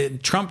out.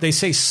 Trump, they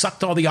say,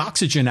 sucked all the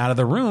oxygen out of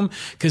the room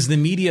because the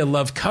media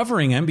loved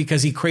covering him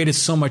because he created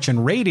so much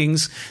in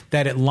ratings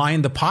that it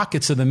lined the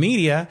pockets of the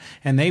media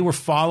and they were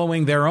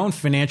following their own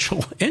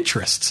financial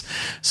interests.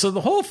 So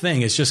the whole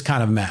thing is just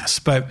kind of a mess.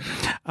 But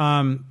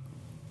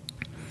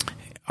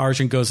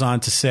Arjun goes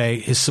on to say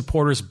his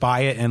supporters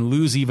buy it and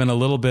lose even a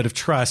little bit of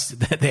trust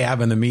that they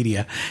have in the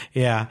media.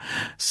 Yeah.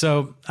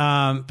 So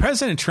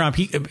President Trump,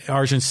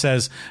 Arjun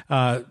says,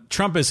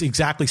 Trump is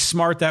exactly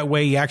smart that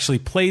way. He actually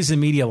plays the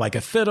media like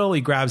a fiddle. He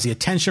grabs the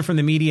attention from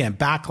the media and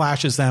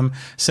backlashes them,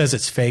 says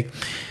it's fake.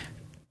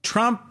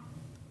 Trump,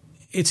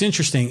 it's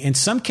interesting. In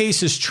some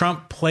cases,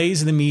 Trump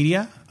plays the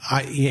media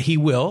He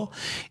will.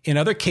 In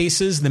other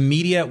cases, the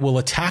media will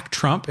attack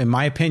Trump, in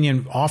my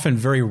opinion, often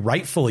very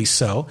rightfully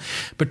so.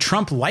 But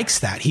Trump likes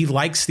that. He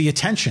likes the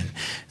attention.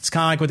 It's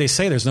kind of like what they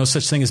say, there's no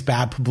such thing as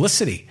bad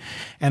publicity.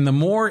 And the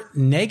more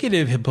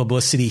negative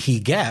publicity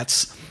he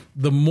gets,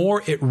 the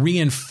more it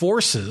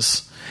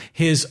reinforces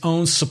his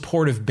own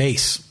supportive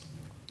base.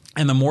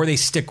 And the more they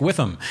stick with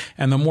him,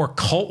 and the more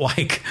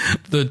cult-like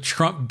the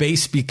Trump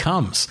base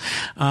becomes.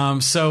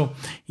 So,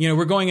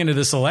 we're going into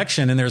this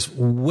election, and there's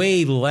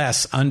way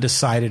less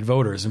undecided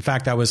voters. In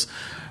fact, I was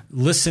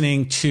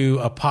listening to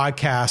a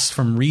podcast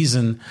from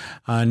Reason.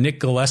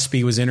 Nick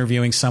Gillespie was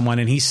interviewing someone,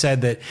 and he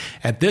said that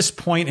at this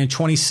point in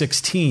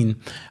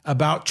 2016,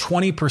 about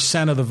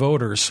 20% of the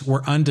voters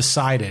were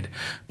undecided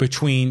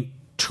between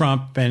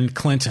Trump and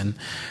Clinton.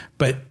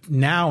 But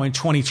now in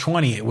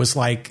 2020, it was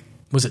like,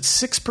 was it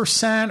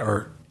 6%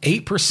 or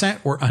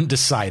 8% were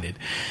undecided?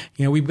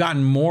 We've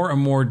gotten more and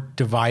more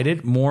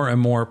divided, more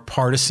and more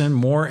partisan,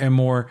 more and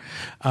more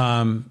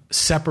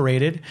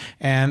separated,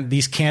 and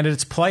these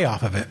candidates play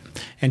off of it.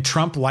 And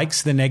Trump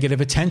likes the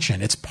negative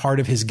attention. It's part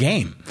of his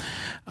game.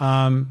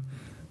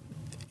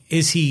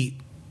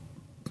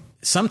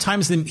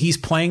 Sometimes he's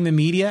playing the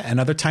media, and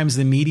other times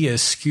the media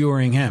is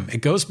skewering him.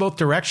 It goes both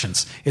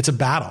directions. It's a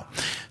battle.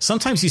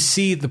 Sometimes you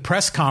see the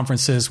press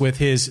conferences with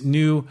his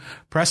new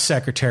press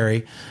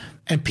secretary,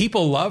 and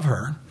people love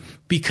her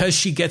because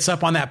she gets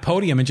up on that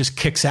podium and just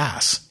kicks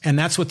ass. And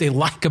that's what they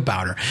like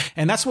about her.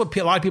 And that's what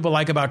a lot of people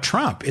like about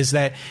Trump, is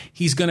that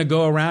he's going to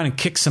go around and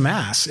kick some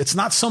ass. It's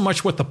not so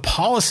much what the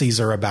policies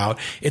are about.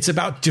 It's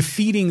about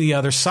defeating the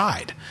other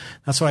side.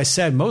 That's what I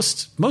said.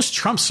 Most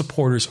Trump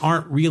supporters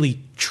aren't really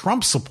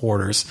Trump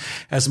supporters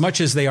as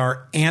much as they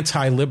are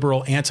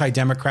anti-liberal,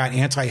 anti-Democrat,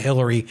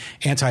 anti-Hillary,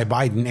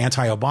 anti-Biden,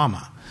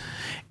 anti-Obama.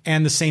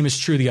 And the same is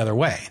true the other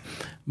way.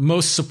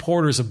 Most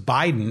supporters of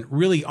Biden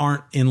really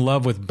aren't in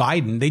love with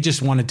Biden. They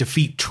just want to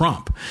defeat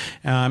Trump.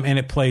 And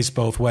it plays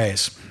both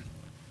ways.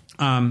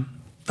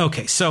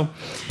 Okay, so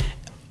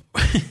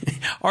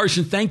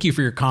Arjun, thank you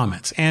for your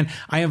comments. And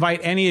I invite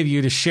any of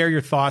you to share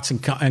your thoughts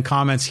and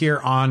comments here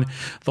on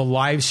the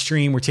live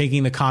stream. We're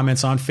taking the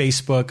comments on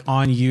Facebook,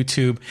 on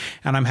YouTube,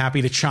 and I'm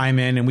happy to chime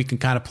in and we can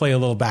kind of play a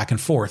little back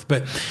and forth.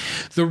 But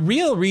the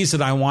real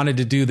reason I wanted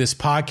to do this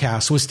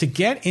podcast was to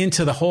get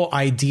into the whole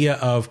idea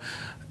of,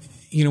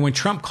 when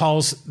Trump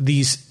calls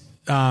these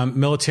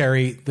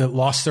military that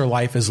lost their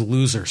life as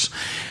losers.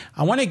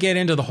 I want to get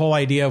into the whole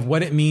idea of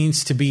what it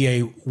means to be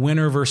a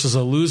winner versus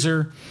a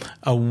loser,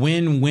 a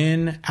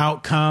win-win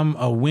outcome,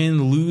 a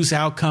win-lose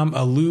outcome,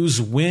 a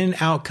lose-win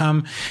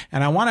outcome.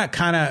 And I want to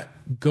kind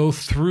of go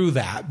through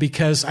that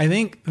because I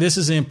think this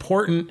is an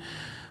important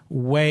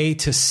way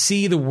to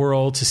see the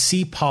world, to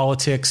see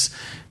politics,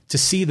 to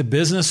see the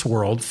business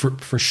world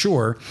for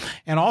sure,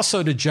 and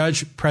also to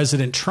judge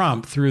President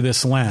Trump through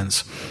this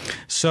lens.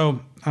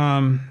 So,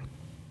 oh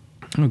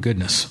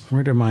goodness,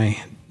 where did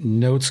my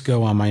notes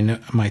go on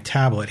my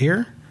tablet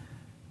here?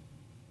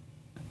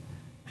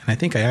 And I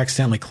think I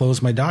accidentally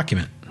closed my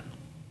document.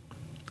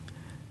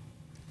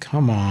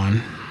 Come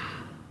on.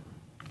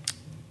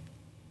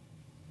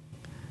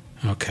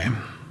 Okay.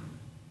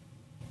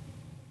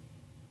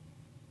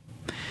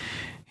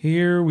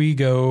 Here we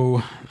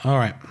go. All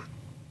right.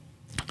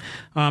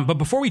 But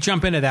before we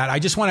jump into that, I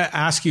just want to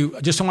ask you,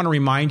 just want to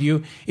remind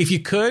you, if you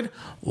could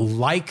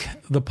like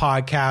the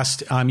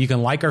podcast, you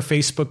can like our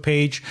Facebook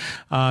page.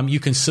 You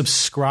can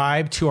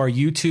subscribe to our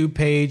YouTube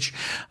page.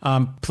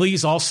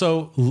 Please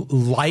also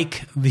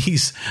like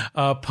these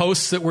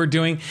posts that we're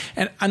doing.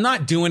 And I'm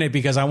not doing it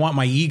because I want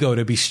my ego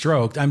to be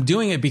stroked. I'm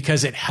doing it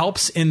because it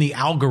helps in the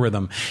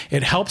algorithm.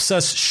 It helps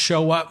us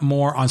show up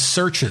more on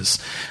searches.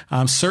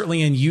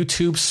 Certainly in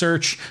YouTube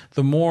search,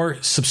 the more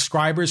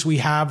subscribers we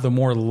have, the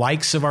more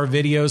likes of our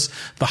videos,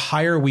 the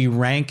higher we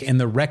rank in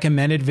the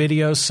recommended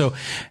videos. So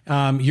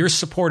your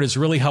support is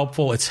really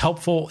helpful. It's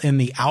helpful in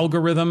the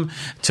algorithm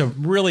to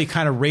really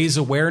kind of raise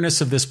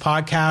awareness of this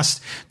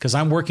podcast because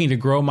I'm working to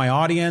grow my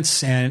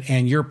audience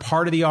and you're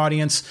part of the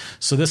audience.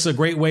 So this is a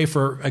great way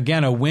for,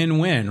 again, a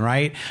win-win,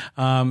 right?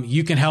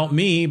 You can help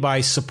me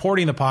by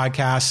supporting the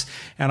podcast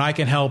and I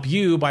can help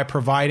you by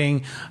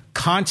providing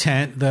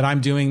content that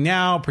I'm doing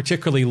now,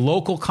 particularly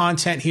local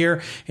content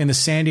here in the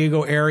San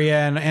Diego area,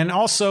 and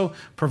also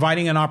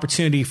providing an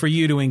opportunity for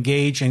you to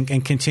engage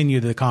and continue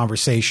the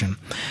conversation.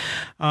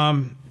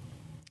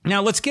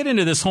 Now, let's get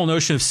into this whole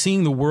notion of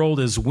seeing the world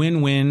as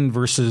win-win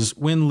versus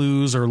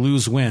win-lose or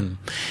lose-win.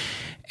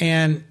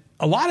 And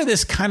a lot of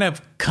this kind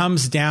of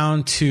comes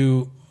down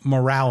to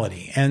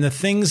morality and the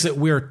things that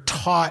we're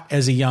taught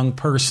as a young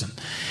person.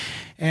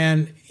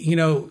 And,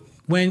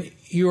 when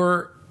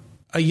you're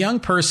a young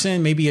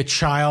person, maybe a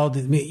child,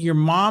 your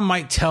mom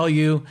might tell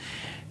you,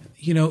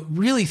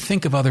 really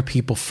think of other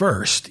people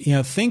first.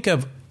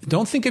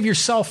 Don't think of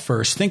yourself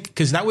first.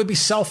 Because that would be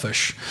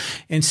selfish.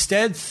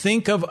 Instead,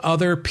 think of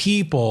other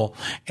people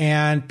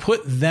and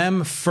put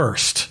them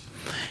first.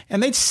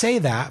 And they'd say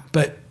that,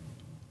 but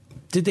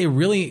did they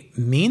really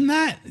mean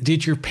that?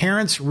 Did your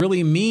parents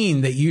really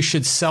mean that you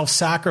should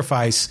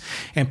self-sacrifice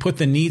and put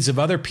the needs of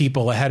other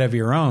people ahead of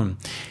your own?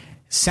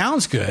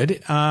 sounds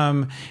good.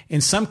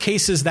 In some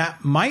cases,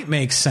 that might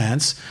make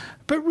sense.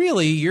 But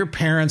really, your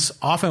parents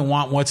often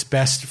want what's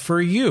best for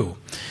you.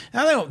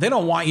 Now, they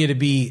don't want you to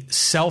be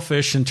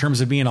selfish in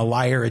terms of being a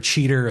liar, a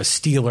cheater, a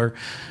stealer,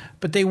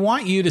 but they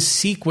want you to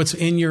seek what's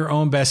in your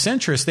own best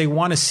interest. They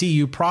want to see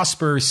you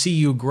prosper, see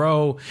you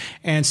grow,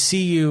 and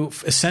see you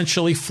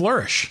essentially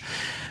flourish.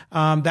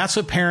 That's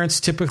what parents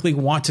typically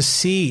want to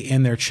see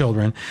in their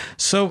children.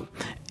 So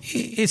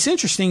it's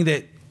interesting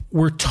that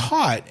we're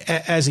taught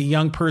as a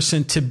young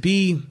person to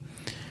be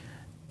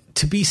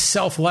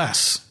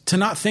selfless, to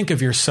not think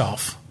of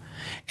yourself.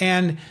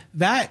 And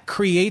that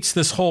creates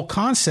this whole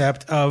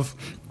concept of,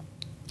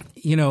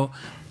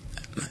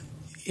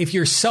 if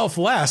you're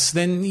selfless,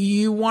 then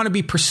you want to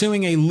be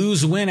pursuing a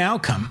lose-win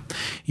outcome.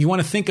 You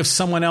want to think of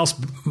someone else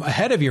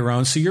ahead of your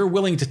own, so you're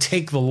willing to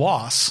take the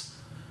loss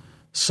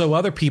so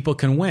other people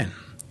can win.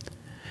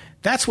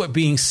 That's what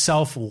being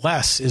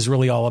selfless is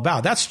really all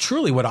about. That's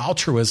truly what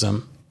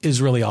altruism is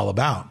really all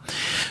about.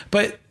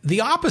 But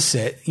the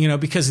opposite,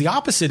 because the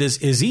opposite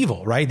is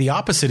evil, right? The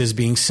opposite is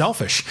being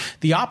selfish.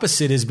 The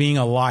opposite is being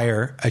a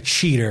liar, a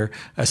cheater,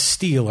 a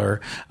stealer.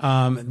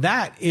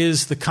 That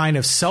is the kind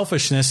of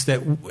selfishness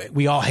that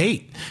we all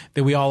hate,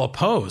 that we all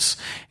oppose.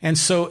 And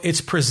so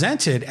it's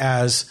presented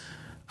as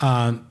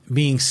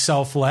being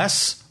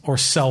selfless or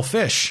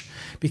selfish,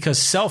 because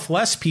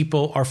selfless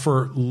people are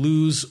for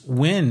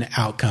lose-win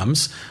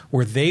outcomes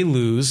where they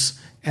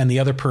lose and the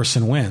other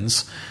person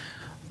wins.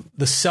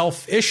 The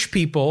selfish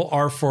people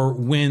are for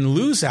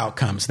win-lose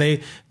outcomes.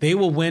 They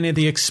will win at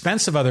the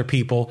expense of other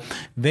people.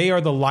 They are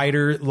the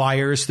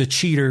liars, the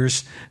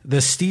cheaters,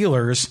 the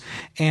stealers.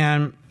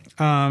 And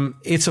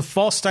it's a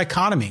false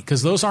dichotomy,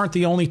 because those aren't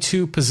the only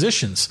two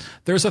positions.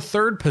 There's a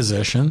third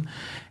position,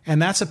 and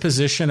that's a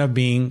position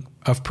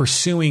of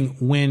pursuing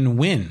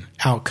win-win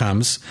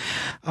outcomes.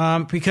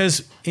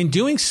 Because in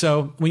doing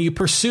so, when you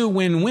pursue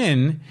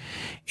win-win,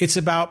 it's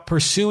about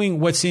pursuing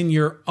what's in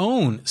your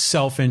own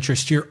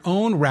self-interest, your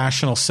own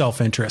rational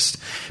self-interest.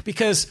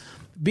 Because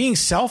being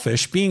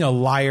selfish, being a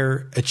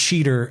liar, a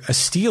cheater, a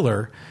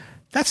stealer,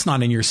 that's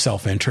not in your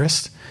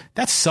self-interest.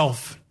 That's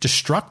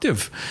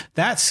self-destructive.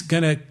 That's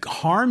going to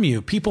harm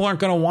you. People aren't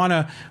going to want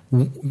to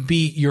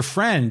be your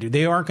friend.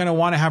 They aren't going to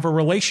want to have a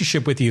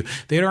relationship with you.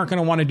 They aren't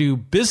going to want to do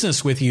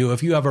business with you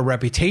if you have a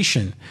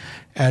reputation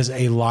as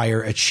a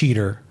liar, a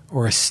cheater,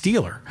 or a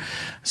stealer.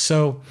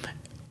 So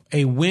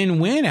a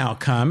win-win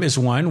outcome is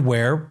one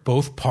where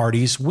both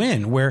parties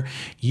win, where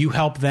you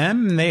help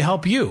them and they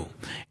help you.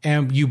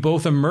 And you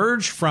both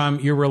emerge from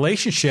your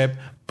relationship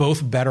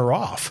both better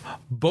off,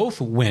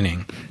 both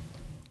winning.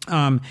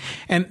 And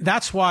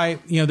that's why,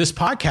 this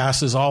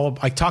podcast is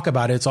I talk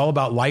about it. It's all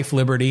about life,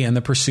 liberty, and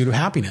the pursuit of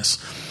happiness.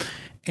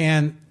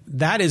 And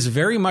that is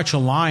very much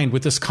aligned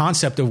with this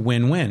concept of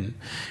win-win,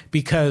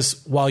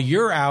 because while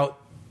you're out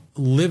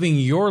living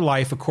your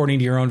life according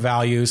to your own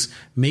values,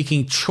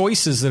 making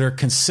choices that are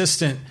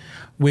consistent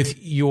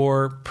with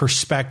your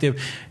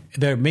perspective,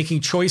 they're making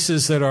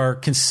choices that are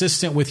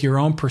consistent with your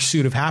own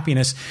pursuit of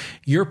happiness,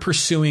 you're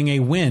pursuing a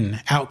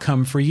win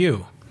outcome for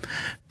you.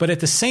 But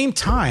at the same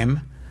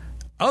time,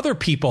 other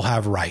people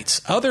have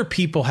rights. Other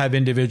people have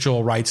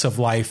individual rights of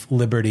life,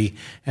 liberty,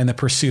 and the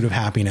pursuit of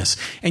happiness.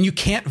 And you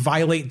can't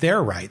violate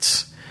their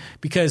rights,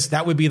 because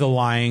that would be the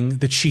lying,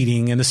 the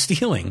cheating, and the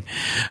stealing.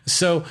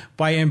 So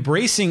by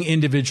embracing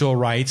individual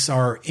rights,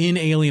 our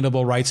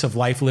inalienable rights of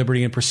life,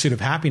 liberty, and pursuit of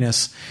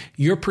happiness,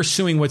 you're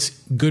pursuing what's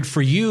good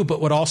for you,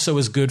 but what also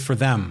is good for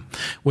them.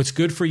 What's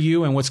good for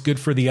you and what's good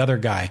for the other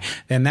guy.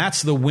 And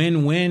that's the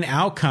win-win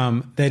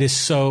outcome that is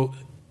so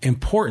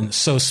important,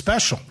 so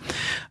special.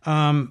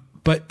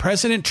 But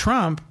President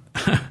Trump,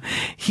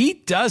 he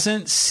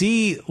doesn't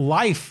see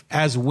life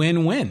as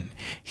win-win.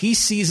 He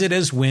sees it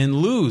as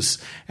win-lose.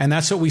 And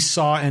that's what we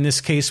saw in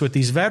this case with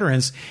these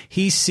veterans.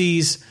 He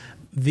sees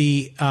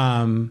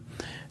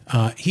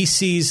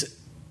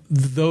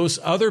those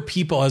other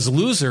people as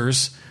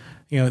losers,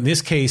 in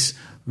this case,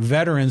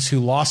 veterans who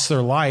lost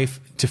their life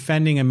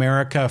defending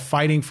America,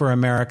 fighting for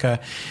America.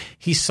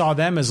 He saw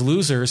them as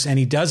losers, and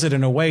he does it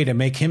in a way to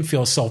make him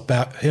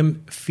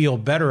feel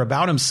better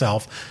about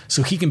himself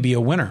so he can be a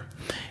winner.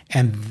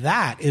 And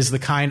that is the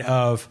kind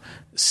of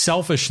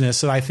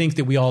selfishness that I think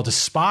that we all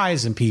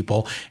despise in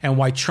people, and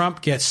why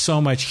Trump gets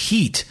so much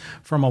heat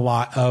from a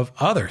lot of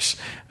others.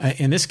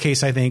 In this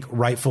case, I think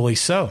rightfully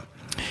so.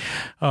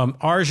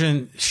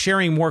 Arjun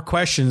sharing more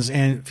questions,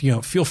 and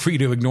feel free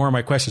to ignore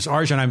my questions.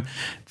 Arjun,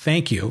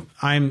 thank you.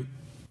 I'm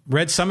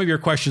read some of your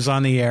questions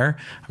on the air.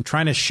 I'm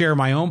trying to share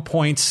my own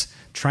points,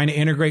 trying to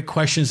integrate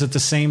questions at the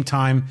same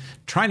time,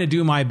 trying to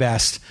do my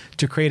best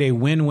to create a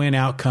win-win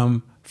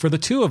outcome for the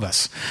two of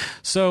us.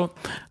 So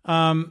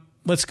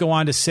let's go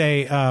on to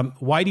say,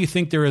 why do you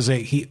think there is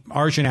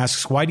Arjun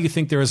asks, why do you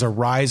think there is a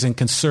rise in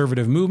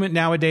conservative movement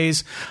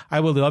nowadays? I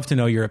would love to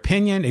know your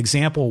opinion.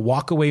 Example,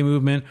 walkaway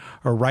movement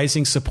or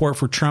rising support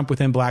for Trump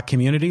within black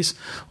communities.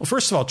 Well,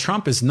 first of all,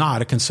 Trump is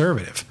not a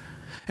conservative.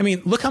 I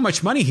mean, look how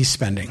much money he's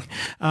spending.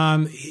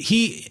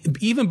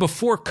 Even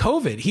before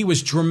COVID, he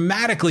was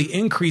dramatically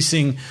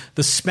increasing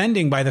the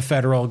spending by the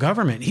federal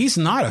government. He's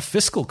not a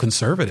fiscal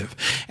conservative.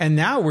 And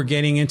now we're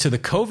getting into the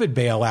COVID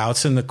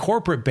bailouts and the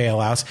corporate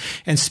bailouts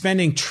and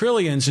spending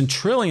trillions and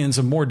trillions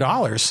of more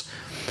dollars.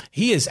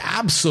 He is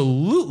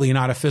absolutely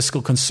not a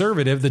fiscal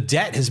conservative. The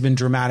debt has been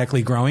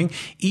dramatically growing,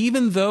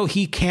 even though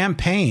he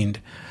campaigned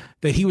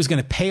that he was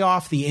going to pay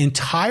off the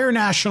entire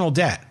national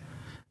debt.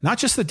 Not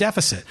just the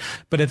deficit,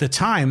 but at the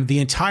time, the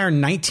entire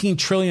 $19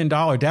 trillion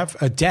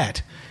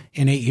debt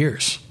in 8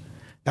 years.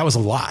 That was a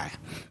lie,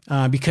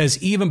 because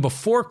even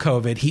before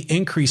COVID, he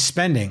increased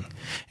spending,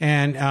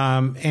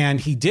 and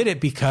he did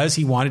it because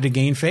he wanted to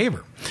gain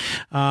favor.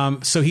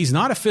 So he's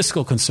not a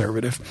fiscal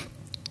conservative.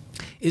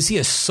 Is he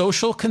a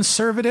social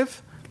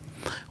conservative?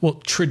 Well,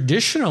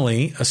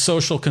 traditionally, a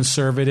social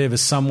conservative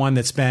is someone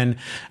that's been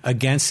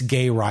against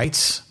gay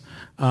rights.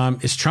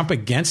 Is Trump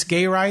against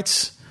gay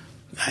rights?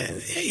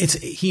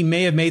 He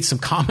may have made some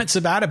comments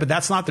about it, but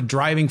that's not the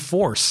driving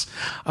force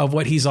of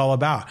what he's all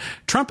about.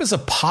 Trump is a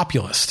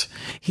populist.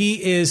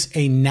 He is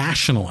a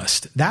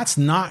nationalist. That's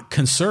not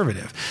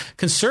conservative.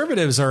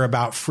 Conservatives are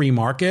about free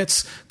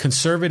markets.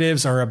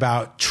 Conservatives are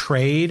about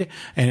trade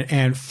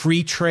and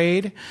free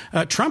trade.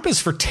 Trump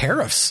is for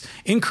tariffs,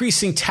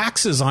 increasing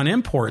taxes on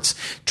imports.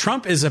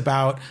 Trump is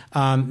about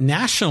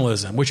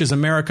nationalism, which is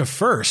America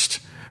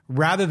first,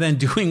 rather than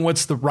doing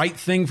what's the right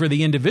thing for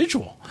the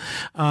individual.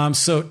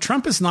 So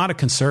Trump is not a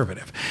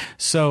conservative.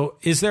 So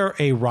is there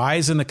a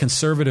rise in the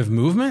conservative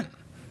movement?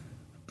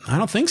 I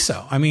don't think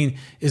so. I mean,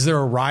 is there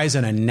a rise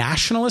in a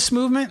nationalist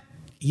movement?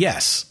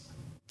 Yes,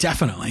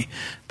 definitely.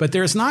 But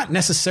there's not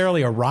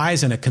necessarily a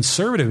rise in a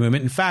conservative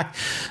movement. In fact,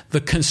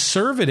 the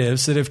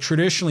conservatives that have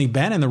traditionally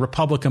been in the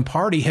Republican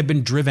Party have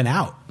been driven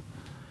out,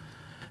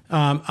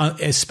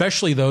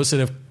 especially those that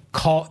have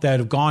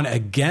gone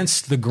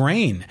against the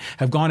grain,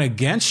 have gone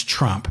against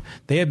Trump.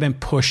 They have been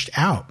pushed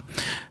out.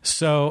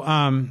 So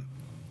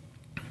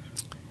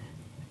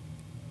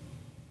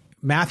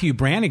Matthew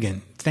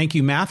Brannigan, thank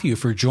you, Matthew,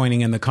 for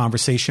joining in the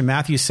conversation.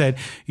 Matthew said,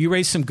 you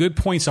raised some good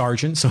points,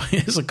 Arjun. So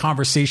there's a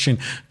conversation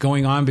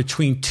going on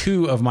between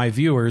two of my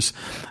viewers.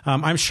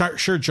 I'm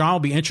sure John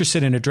will be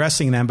interested in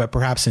addressing them, but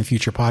perhaps in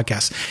future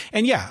podcasts.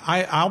 And yeah,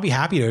 I'll be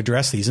happy to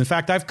address these. In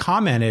fact, I've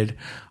commented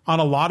on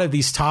a lot of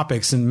these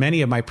topics in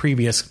many of my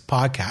previous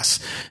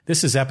podcasts.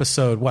 This is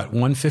episode,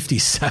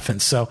 157.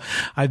 So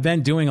I've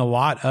been doing a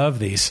lot of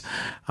these.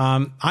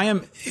 I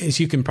am, as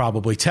you can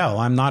probably tell,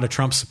 I'm not a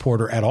Trump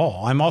supporter at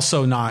all. I'm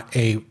also not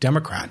a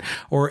Democrat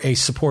or a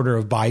supporter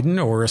of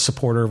Biden or a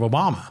supporter of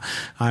Obama.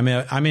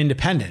 I'm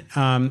independent.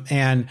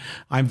 And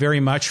I'm very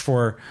much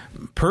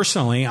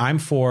personally, I'm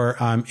for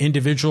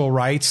individual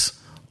rights,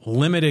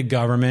 limited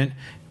government,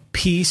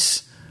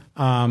 peace,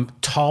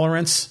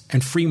 tolerance,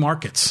 and free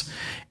markets.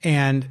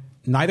 And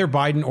neither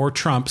Biden or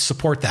Trump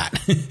support that.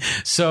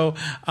 So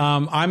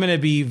I'm going to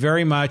be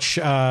very much,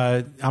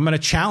 I'm going to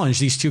challenge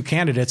these two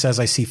candidates as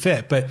I see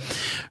fit. But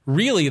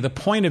really, the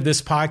point of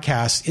this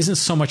podcast isn't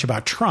so much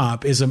about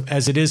Trump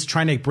as it is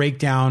trying to break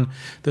down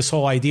this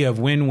whole idea of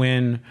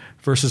win-win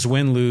versus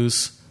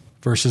win-lose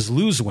versus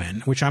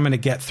lose-win, which I'm going to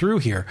get through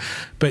here.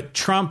 But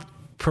Trump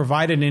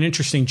provided an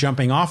interesting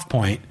jumping off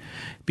point,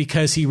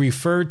 because he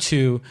referred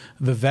to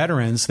the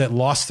veterans that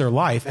lost their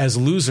life as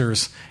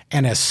losers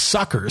and as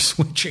suckers,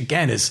 which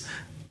again is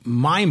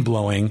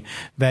mind-blowing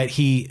that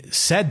he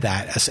said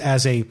that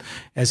as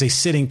a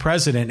sitting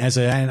president,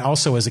 and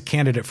also as a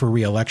candidate for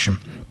re-election.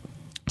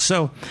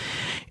 So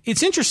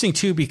it's interesting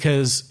too,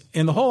 because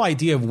in the whole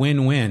idea of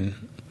win-win,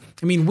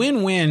 I mean,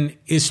 win-win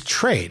is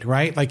trade,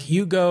 right? Like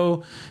you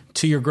go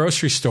to your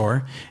grocery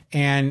store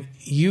and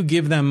you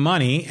give them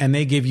money and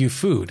they give you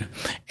food.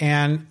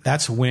 And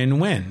that's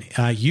win-win.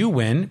 You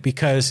win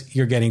because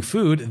you're getting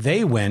food.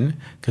 They win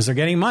because they're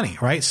getting money,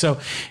 right? So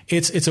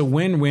it's a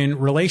win-win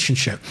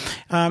relationship.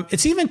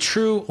 It's even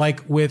true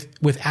like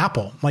with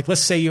Apple. Like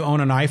let's say you own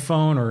an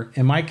iPhone, or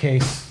in my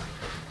case,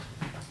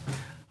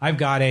 I've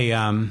got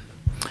I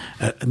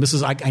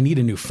need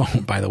a new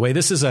phone, by the way.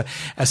 This is a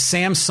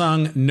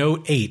Samsung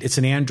Note 8. It's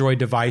an Android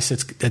device.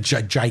 It's a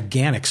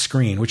gigantic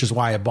screen, which is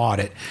why I bought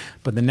it.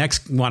 But the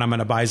next one I'm going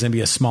to buy is going to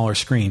be a smaller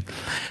screen.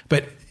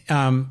 But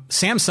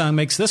Samsung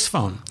makes this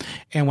phone.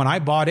 And when I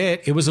bought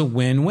it, it was a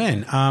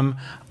win-win.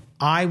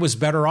 I was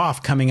better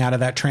off coming out of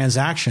that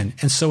transaction.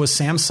 And so is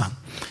Samsung.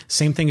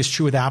 Same thing is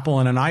true with Apple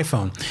and an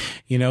iPhone.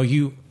 You know,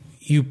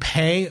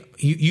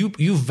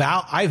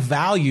 I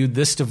valued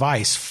this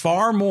device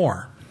far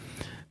more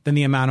than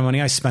the amount of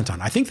money I spent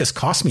on. I think this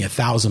cost me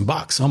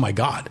 $1,000. Oh my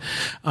God.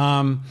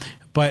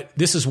 But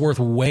this is worth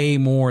way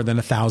more than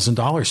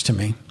 $1,000 to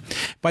me.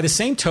 By the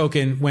same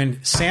token, when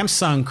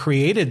Samsung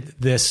created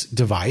this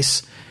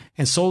device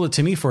and sold it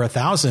to me for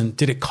 $1,000,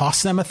 did it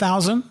cost them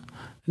 $1,000?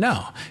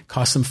 No, it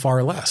cost them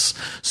far less.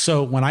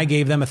 So when I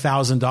gave them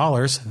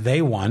 $1,000,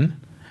 they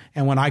won.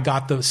 And when I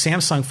got the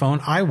Samsung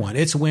phone, I won.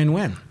 It's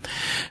win-win.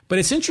 But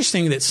it's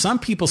interesting that some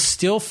people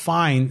still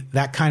find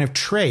that kind of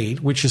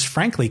trade, which is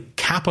frankly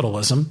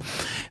capitalism,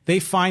 they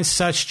find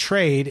such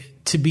trade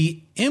to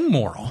be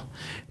immoral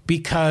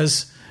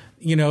because,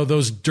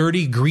 those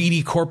dirty,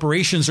 greedy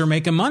corporations are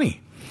making money.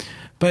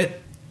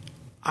 But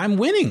I'm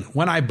winning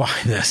when I buy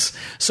this.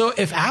 So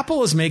if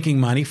Apple is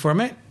making money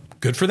from it,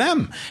 good for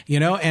them,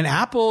 and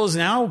Apple is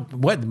now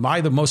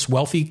by the most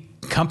wealthy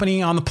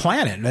company on the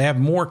planet. They have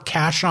more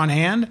cash on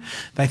hand,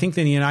 I think,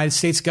 than the United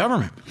States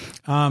government.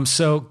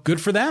 So good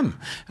for them.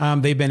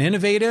 They've been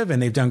innovative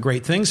and they've done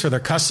great things for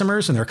their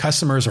customers, and their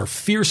customers are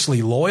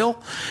fiercely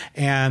loyal,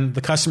 and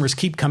the customers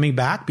keep coming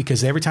back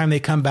because every time they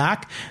come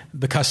back,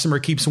 the customer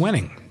keeps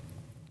winning.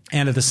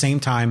 And at the same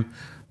time,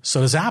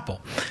 so does Apple.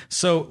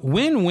 So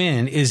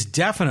win-win is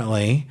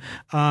definitely,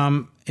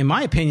 in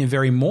my opinion,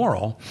 very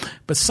moral,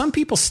 but some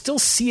people still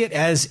see it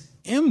as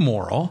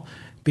immoral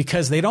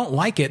because they don't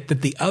like it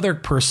that the other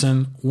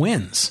person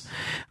wins,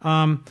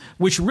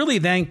 which really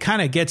then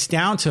kind of gets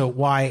down to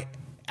why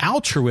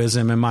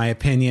altruism, in my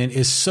opinion,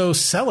 is so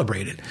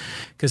celebrated.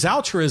 Because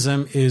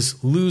altruism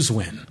is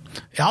lose-win.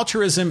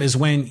 Altruism is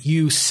when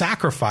you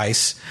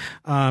sacrifice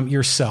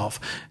yourself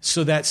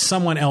so that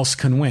someone else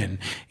can win.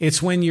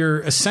 It's when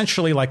you're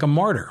essentially like a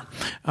martyr.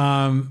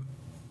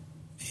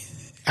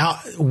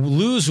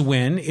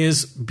 Lose-win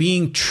is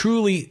being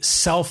truly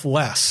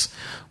selfless,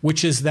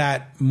 which is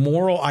that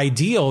moral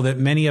ideal that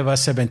many of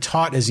us have been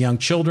taught as young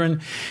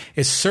children.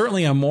 It's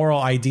certainly a moral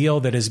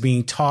ideal that is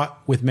being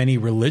taught with many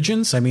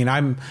religions. I mean,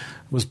 I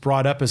was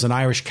brought up as an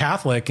Irish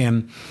Catholic,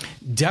 and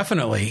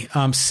definitely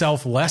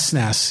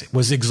selflessness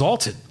was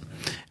exalted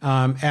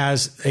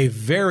as a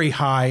very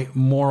high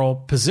moral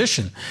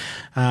position.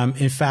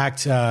 In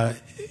fact,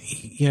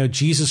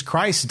 Jesus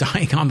Christ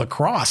dying on the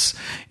cross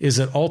is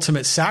an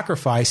ultimate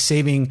sacrifice,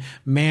 saving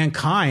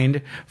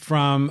mankind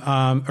from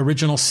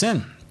original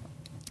sin.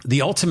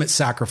 The ultimate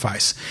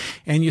sacrifice.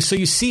 And so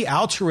you see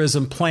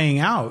altruism playing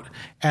out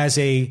as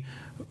a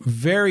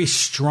very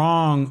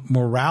strong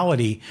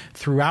morality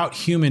throughout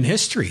human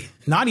history,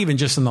 not even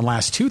just in the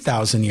last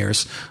 2,000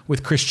 years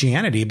with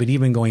Christianity, but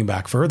even going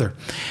back further.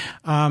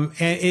 And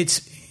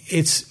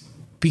it's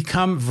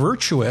become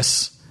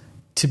virtuous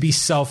to be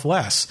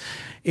selfless.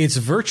 It's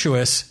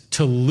virtuous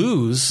to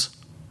lose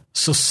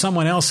so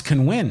someone else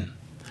can win.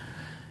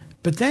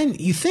 But then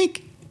you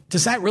think,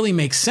 does that really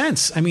make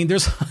sense? I mean,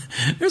 there's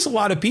a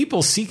lot of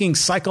people seeking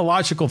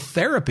psychological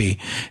therapy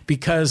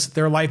because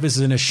their life is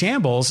in a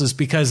shambles, is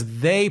because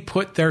they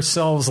put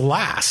themselves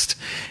last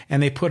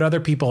and they put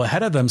other people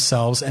ahead of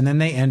themselves, and then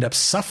they end up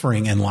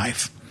suffering in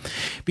life.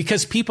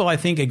 Because people, I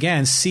think,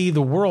 again, see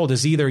the world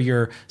as either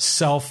you're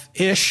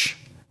selfish,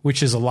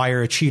 which is a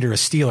liar, a cheater, a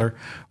stealer,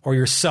 or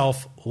you're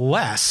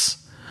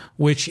selfless,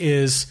 which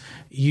is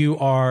you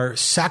are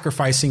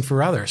sacrificing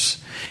for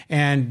others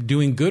and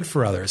doing good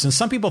for others. And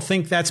some people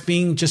think that's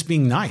just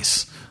being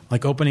nice,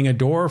 like opening a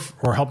door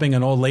or helping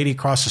an old lady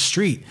cross the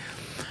street.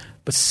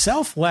 But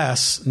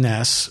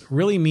selflessness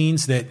really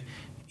means that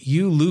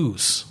you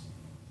lose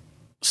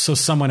so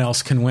someone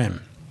else can win.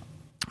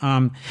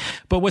 But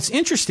what's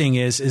interesting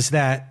is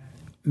that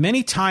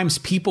many times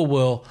people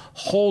will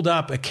hold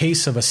up a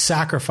case of a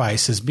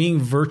sacrifice as being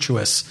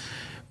virtuous,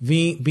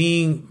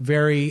 being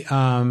very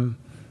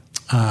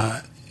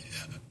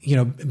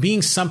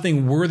being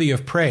something worthy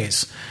of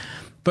praise.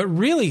 But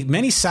really,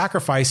 many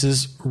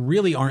sacrifices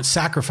really aren't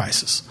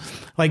sacrifices.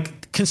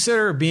 Like,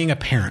 consider being a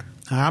parent.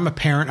 I'm a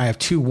parent. I have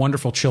 2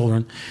 wonderful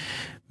children.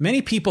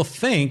 Many people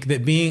think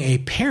that being a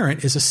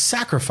parent is a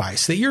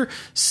sacrifice, that you're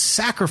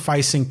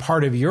sacrificing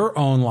part of your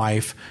own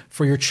life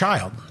for your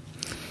child.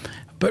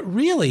 But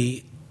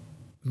really,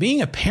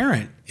 being a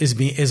parent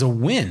is a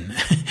win.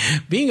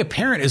 Being a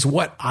parent is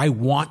what I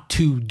want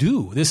to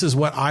do. This is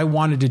what I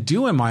wanted to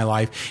do in my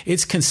life.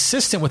 It's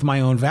consistent with my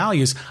own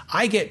values.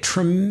 I get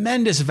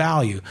tremendous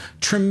value,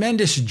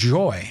 tremendous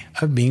joy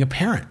of being a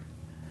parent.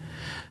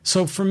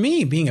 So for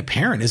me, being a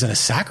parent isn't a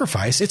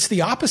sacrifice. It's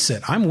the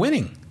opposite. I'm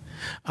winning.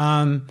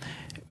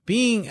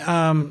 Being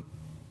in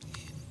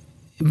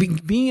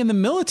the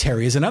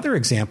military is another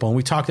example. And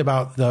we talked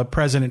about the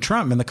President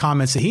Trump and the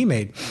comments that he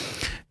made.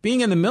 Being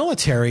in the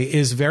military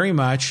is very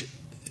much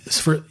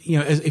for,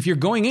 if you're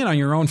going in on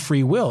your own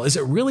free will, is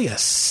it really a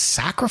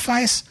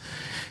sacrifice?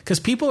 Because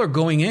people are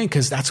going in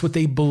because that's what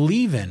they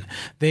believe in.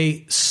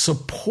 They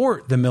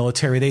support the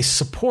military. They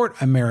support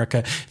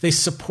America. They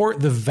support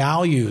the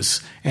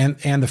values and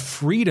the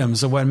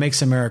freedoms of what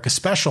makes America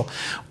special.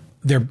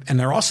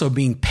 They're also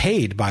being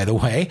paid, by the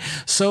way.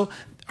 So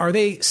are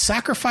they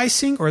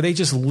sacrificing, or are they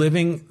just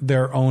living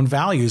their own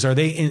values? Are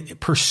they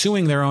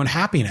pursuing their own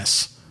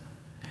happiness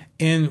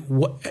in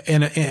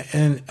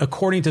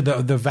according to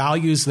the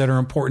values that are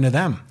important to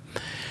them?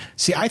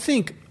 See, I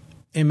think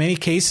in many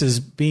cases,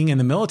 being in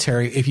the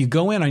military, if you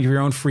go in on your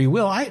own free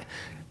will, I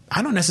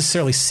don't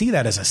necessarily see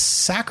that as a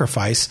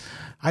sacrifice.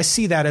 I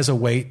see that as a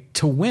way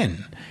to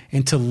win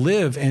and to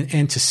live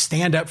and to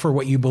stand up for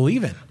what you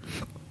believe in.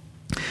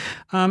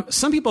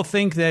 Some people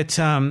think that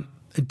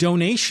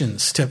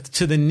donations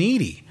to the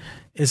needy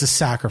is a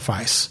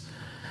sacrifice.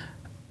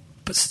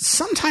 But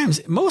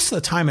sometimes, most of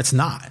the time, it's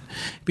not.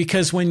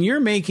 Because when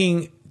you're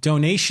making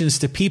donations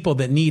to people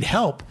that need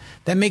help,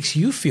 that makes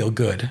you feel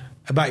good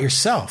about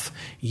yourself.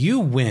 You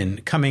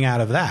win coming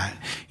out of that.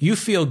 You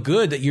feel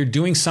good that you're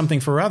doing something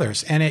for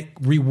others and it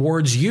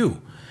rewards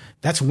you.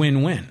 That's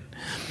win-win.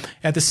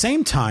 At the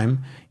same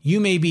time, you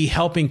may be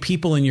helping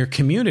people in your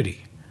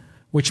community,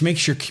 which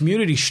makes your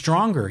community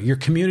stronger, your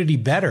community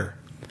better.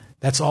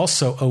 That's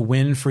also a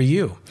win for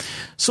you.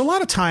 So a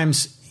lot of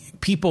times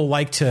people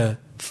like to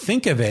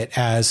think of it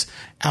as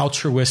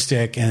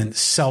altruistic and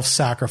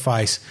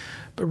self-sacrifice,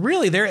 but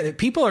really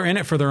people are in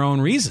it for their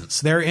own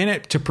reasons. They're in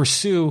it to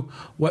pursue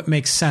what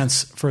makes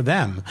sense for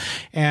them.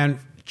 And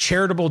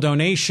charitable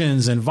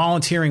donations and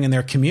volunteering in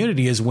their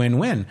community is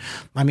win-win.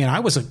 I mean, I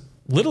was a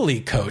Little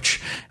League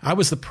coach. I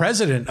was the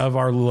president of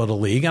our Little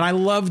League, and I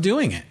loved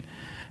doing it.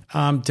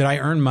 Did I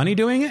earn money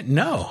doing it?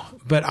 No,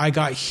 but I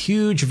got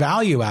huge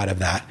value out of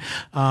that.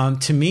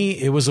 To me,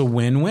 it was a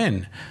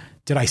win-win.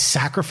 Did I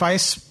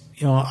sacrifice?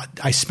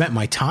 I spent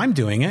my time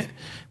doing it.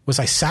 Was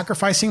I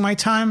sacrificing my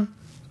time?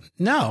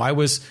 No, I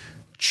was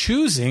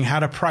choosing how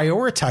to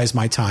prioritize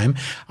my time.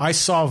 I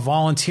saw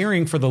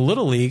volunteering for the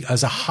Little League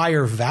as a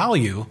higher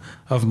value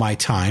of my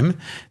time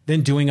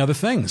than doing other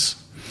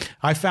things.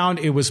 I found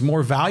it was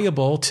more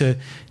valuable to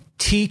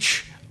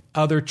teach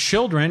other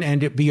children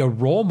and to be a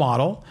role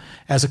model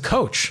as a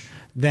coach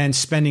than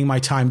spending my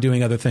time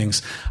doing other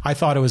things. I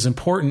thought it was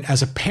important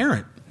as a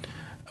parent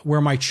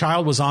where my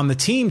child was on the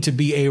team to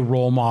be a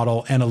role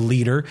model and a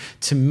leader.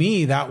 To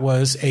me, that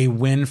was a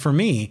win for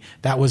me.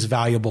 That was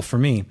valuable for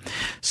me.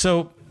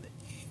 So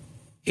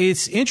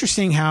it's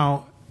interesting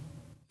how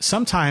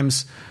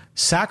sometimes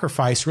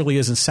sacrifice really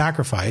isn't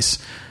sacrifice.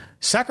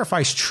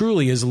 Sacrifice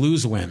truly is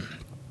lose-win,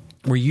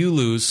 where you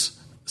lose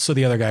so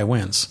the other guy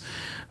wins.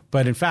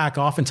 But in fact,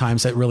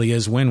 oftentimes that really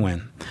is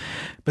win-win.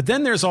 But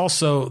then there's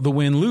also the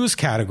win-lose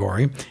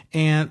category.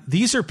 And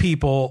these are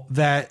people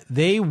that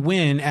they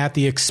win at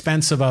the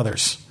expense of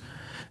others.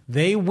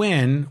 They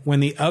win when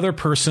the other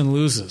person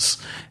loses.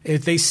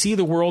 If they see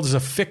the world as a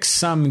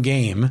fixed-sum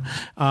game,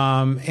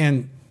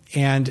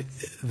 and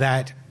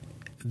that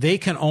they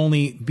can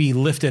only be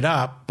lifted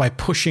up by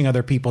pushing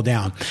other people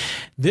down.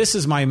 This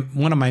is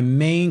one of my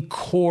main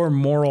core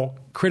moral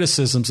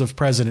criticisms of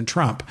President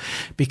Trump,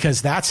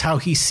 because that's how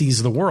he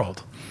sees the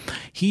world.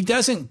 He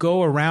doesn't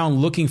go around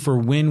looking for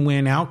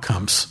win-win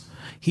outcomes.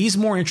 He's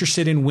more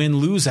interested in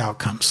win-lose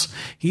outcomes.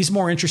 He's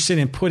more interested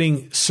in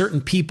putting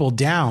certain people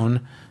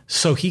down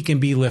so he can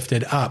be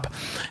lifted up.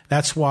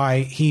 That's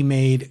why he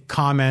made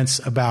comments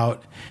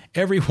about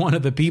every one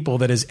of the people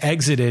that has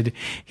exited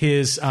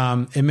his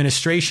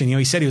administration.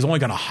 He said he was only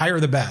going to hire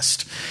the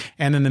best.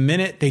 And then the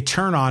minute they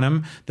turn on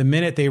him, the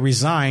minute they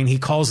resign, he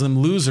calls them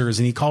losers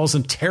and he calls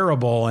them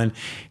terrible. And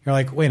you're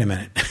like, wait a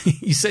minute.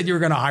 You said you were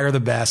going to hire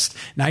the best.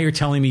 Now you're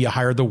telling me you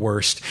hired the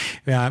worst.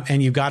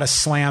 And you've got to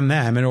slam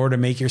them in order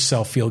to make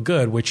yourself feel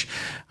good, which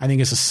I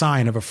think is a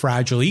sign of a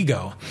fragile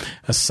ego,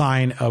 a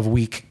sign of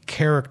weak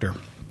character.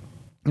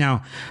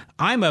 Now,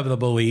 I'm of the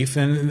belief,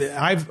 and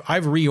I've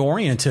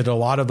reoriented a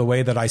lot of the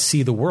way that I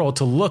see the world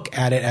to look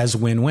at it as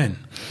win-win.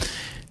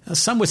 Now,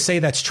 some would say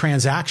that's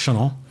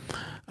transactional,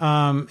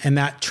 and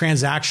that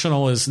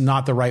transactional is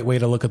not the right way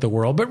to look at the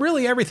world. But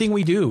really, everything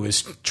we do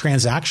is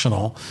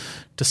transactional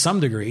to some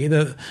degree.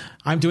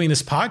 I'm doing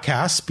this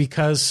podcast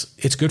because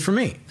it's good for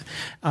me.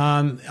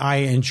 I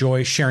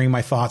enjoy sharing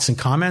my thoughts and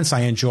comments.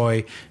 I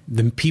enjoy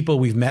the people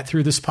we've met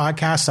through this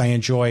podcast. I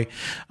enjoy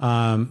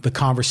the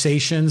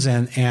conversations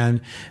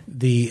and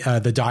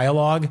the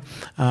dialogue.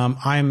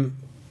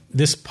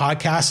 This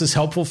podcast is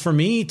helpful for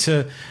me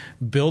to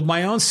build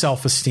my own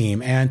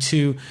self-esteem and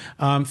to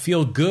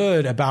feel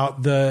good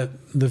about the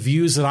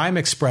views that I'm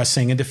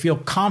expressing and to feel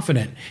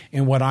confident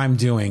in what I'm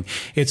doing.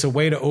 It's a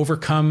way to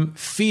overcome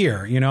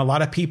fear. A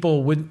lot of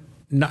people would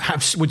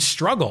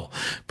struggle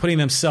putting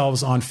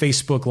themselves on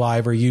Facebook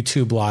Live or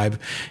YouTube Live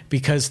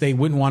because they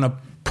wouldn't want to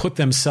put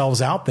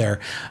themselves out there.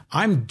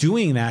 I'm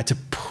doing that to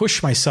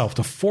push myself,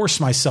 to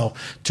force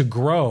myself to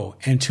grow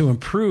and to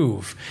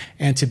improve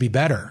and to be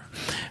better.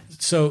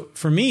 So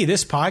for me,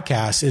 this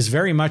podcast is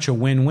very much a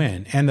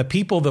win-win. And the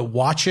people that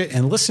watch it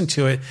and listen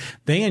to it,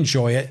 they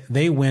enjoy it.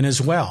 They win as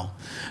well.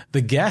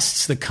 The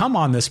guests that come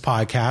on this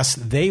podcast,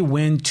 they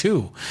win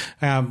too.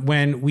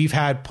 When we've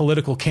had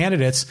political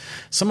candidates,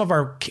 some of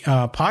our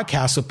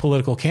podcasts with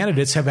political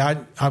candidates have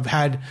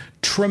had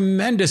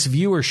tremendous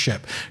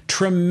viewership,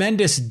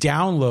 tremendous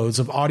downloads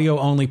of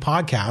audio-only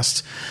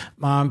podcasts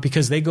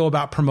because they go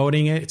about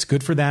promoting it. It's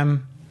good for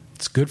them.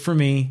 It's good for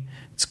me.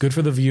 It's good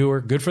for the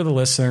viewer, good for the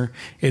listener.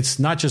 It's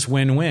not just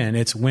win-win.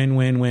 It's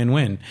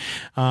win-win-win-win.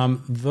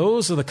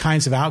 Those are the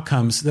kinds of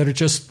outcomes that are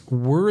just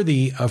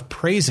worthy of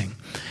praising.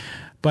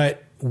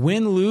 But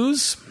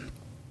win-lose,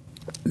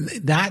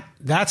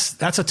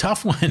 that's a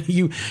tough one.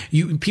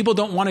 People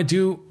don't want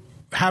to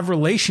have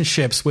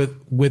relationships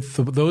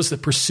with those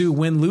that pursue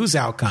win-lose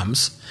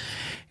outcomes.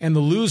 And the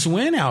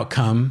lose-win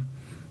outcome,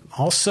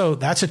 also,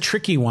 that's a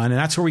tricky one. And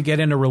that's where we get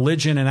into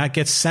religion and that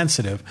gets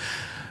sensitive.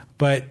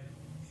 But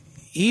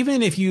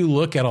even if you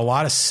look at a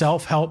lot of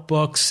self-help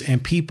books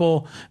and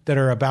people that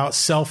are about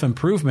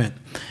self-improvement,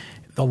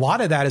 a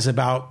lot of that is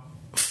about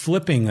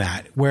flipping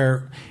that,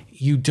 where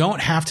you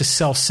don't have to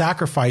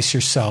self-sacrifice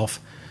yourself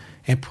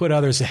and put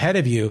others ahead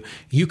of you.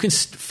 You can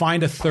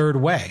find a third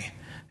way.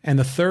 And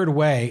the third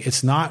way,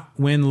 it's not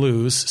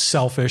win-lose,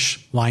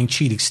 selfish, lying,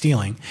 cheating,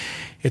 stealing.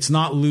 It's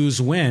not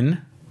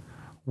lose-win,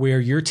 where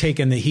you're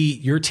taking the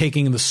heat, you're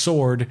taking the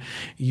sword,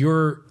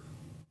 you're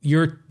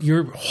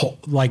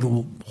like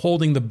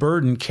holding the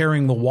burden,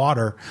 carrying the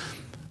water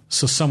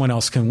so someone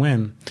else can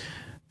win.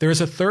 There's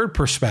a third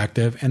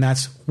perspective, and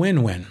that's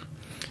win-win,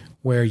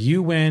 where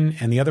you win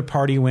and the other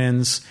party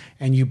wins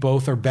and you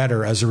both are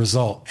better as a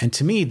result. And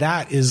to me,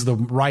 that is the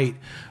right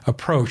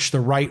approach, the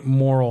right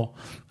moral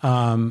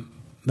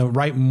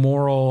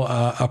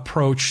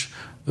approach,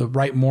 the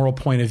right moral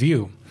point of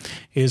view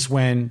is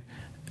when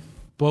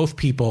both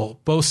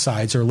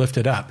sides are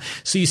lifted up.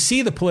 So you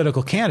see the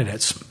political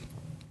candidates,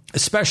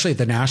 especially at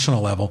the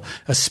national level,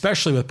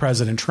 especially with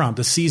President Trump,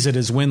 that sees it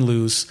as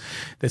win-lose,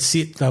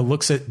 that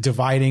looks at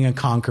dividing and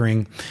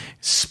conquering,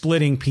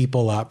 splitting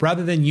people up,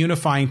 rather than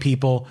unifying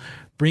people,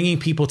 bringing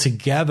people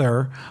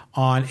together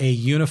on a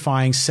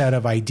unifying set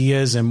of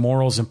ideas and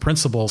morals and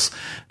principles.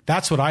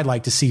 That's what I'd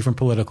like to see from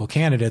political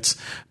candidates,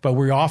 but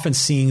we're often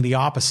seeing the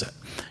opposite.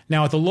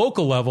 Now, at the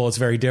local level, it's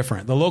very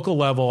different. The local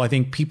level, I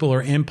think people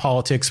are in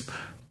politics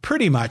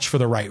pretty much for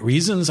the right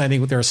reasons. I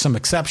think there are some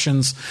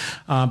exceptions.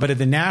 But at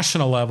the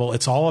national level,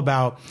 it's all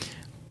about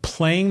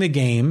playing the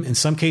game, in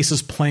some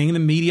cases playing the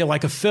media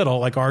like a fiddle,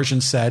 like Arjun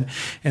said.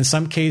 In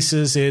some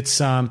cases,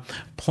 it's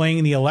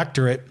playing the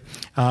electorate,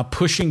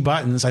 pushing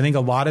buttons. I think a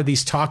lot of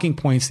these talking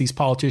points these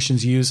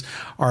politicians use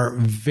are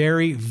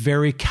very,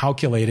 very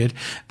calculated,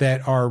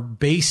 that are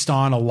based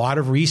on a lot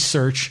of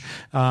research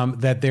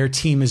that their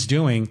team is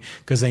doing,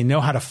 because they know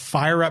how to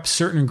fire up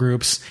certain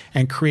groups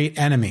and create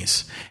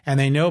enemies. And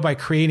they know by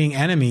creating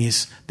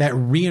enemies that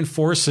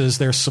reinforces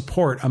their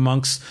support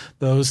amongst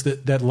those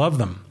that love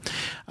them.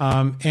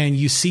 And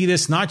you see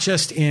this not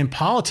just in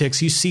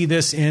politics, you see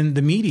this in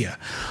the media.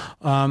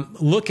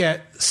 Look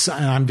at,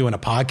 and I'm doing a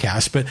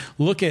podcast, but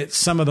look at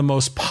some of the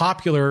most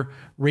popular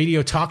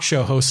radio talk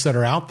show hosts that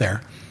are out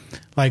there,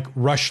 like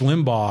Rush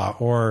Limbaugh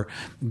or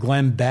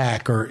Glenn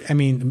Beck,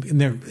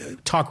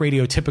 talk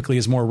radio typically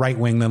is more right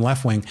wing than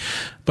left wing,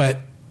 but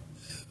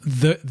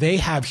they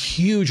have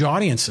huge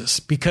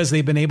audiences because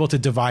they've been able to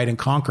divide and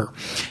conquer,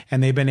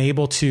 and they've been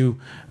able to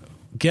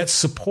get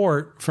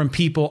support from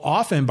people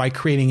often by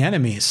creating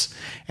enemies.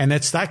 And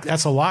that's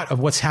a lot of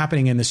what's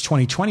happening in this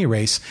 2020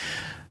 race.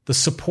 The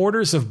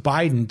supporters of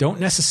Biden don't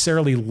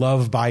necessarily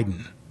love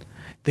Biden.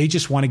 They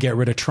just want to get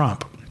rid of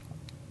Trump.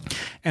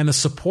 And the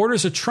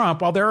supporters of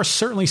Trump, while there are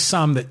certainly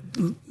some that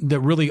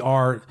really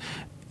are,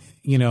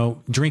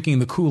 drinking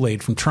the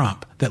Kool-Aid from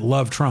Trump, that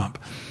love Trump.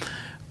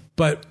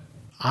 But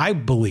I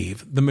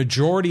believe the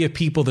majority of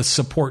people that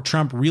support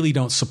Trump really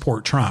don't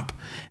support Trump.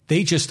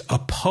 They just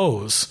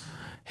oppose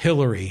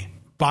Hillary,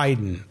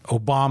 Biden,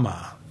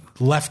 Obama,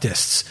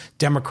 leftists,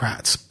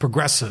 Democrats,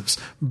 progressives,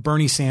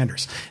 Bernie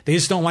Sanders. They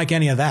just don't like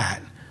any of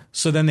that.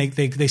 So then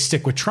they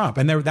stick with Trump.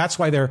 And that's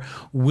why they're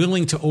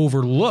willing to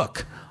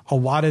overlook a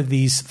lot of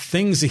these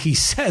things that he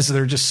says that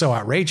are just so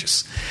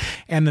outrageous.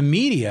 And the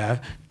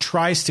media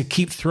tries to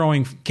keep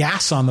throwing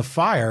gas on the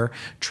fire,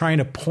 trying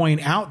to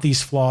point out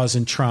these flaws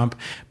in Trump.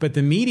 But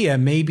the media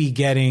may be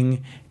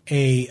getting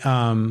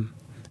an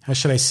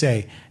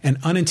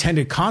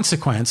unintended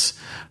consequence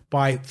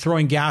by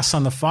throwing gas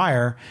on the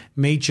fire,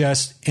 may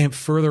just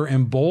further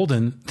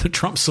embolden the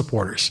Trump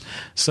supporters.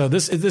 So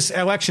this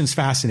election's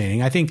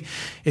fascinating. I think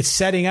it's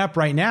setting up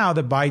right now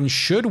that Biden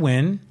should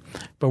win,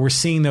 but we're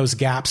seeing those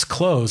gaps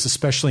close,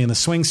 especially in the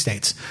swing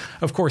states.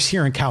 Of course,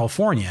 here in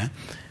California,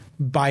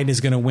 Biden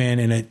is going to win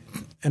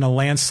in a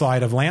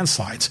landslide of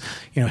landslides.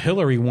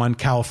 Hillary won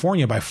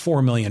California by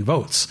 4 million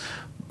votes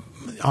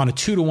on a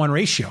 2-to-1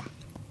 ratio.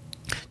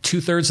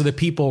 2/3 of the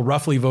people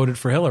roughly voted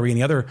for Hillary, and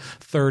the other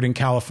third in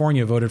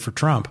California voted for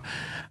Trump.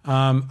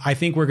 I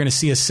think we're going to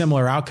see a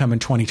similar outcome in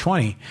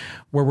 2020,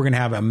 where we're going to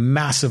have a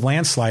massive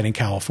landslide in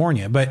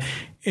California. But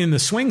in the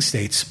swing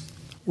states,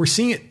 we're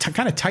seeing it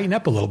kind of tighten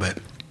up a little bit.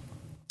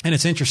 And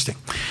it's interesting.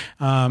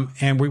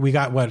 And we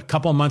got, a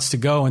couple of months to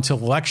go until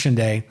Election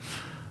Day.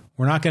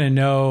 We're not going to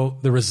know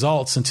the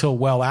results until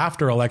well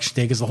after Election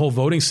Day, because the whole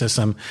voting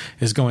system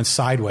is going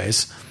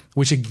sideways,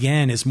 which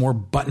again is more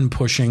button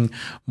pushing,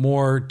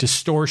 more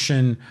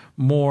distortion,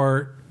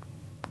 more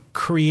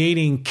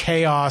creating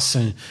chaos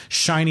and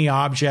shiny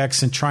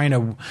objects and trying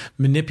to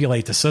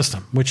manipulate the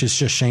system, which is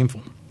just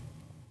shameful.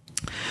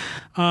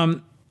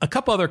 A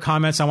couple other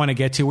comments I want to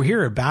get to. We're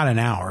here about an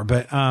hour,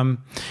 but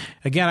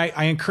again,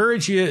 I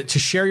encourage you to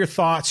share your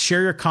thoughts,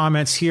 share your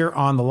comments here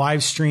on the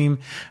live stream.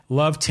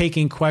 Love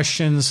taking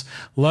questions,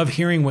 love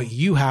hearing what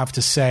you have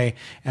to say,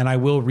 and I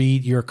will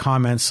read your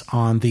comments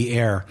on the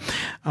air.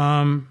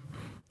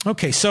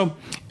 Okay, so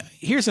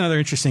here's another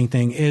interesting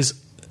thing is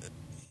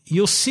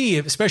you'll see,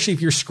 especially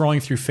if you're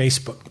scrolling through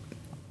Facebook,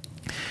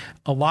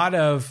 a lot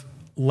of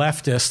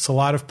leftists, a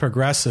lot of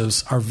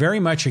progressives are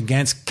very much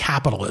against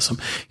capitalism.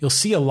 You'll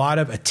see a lot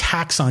of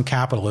attacks on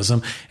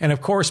capitalism. And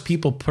of course,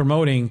 people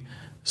promoting,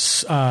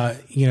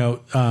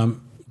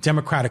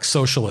 democratic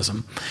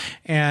socialism.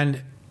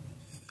 And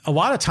a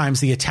lot of times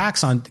the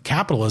attacks on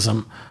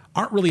capitalism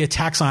aren't really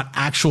attacks on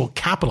actual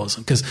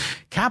capitalism, because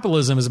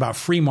capitalism is about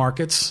free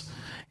markets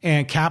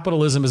and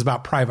capitalism is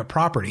about private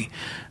property.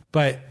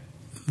 But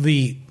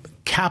the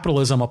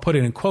capitalism, I'll put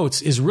it in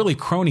quotes, is really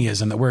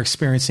cronyism that we're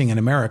experiencing in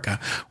America,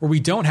 where we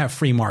don't have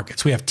free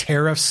markets. We have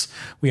tariffs,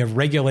 we have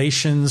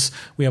regulations,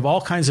 we have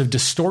all kinds of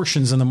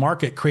distortions in the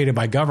market created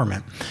by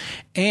government.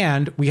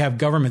 And we have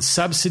government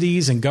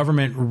subsidies and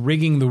government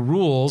rigging the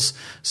rules.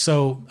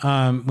 So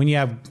when you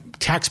have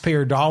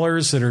taxpayer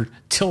dollars that are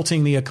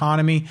tilting the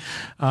economy,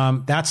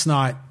 that's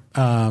not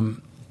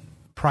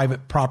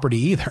private property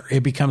either.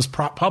 It becomes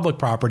public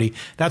property.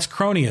 That's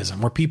cronyism,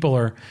 where people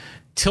are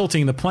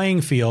tilting the playing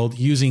field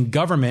using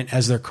government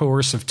as their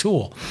coercive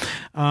tool.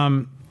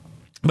 But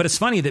it's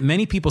funny that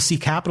many people see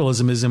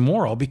capitalism as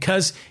immoral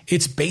because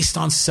it's based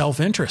on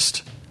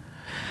self-interest.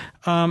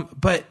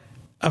 But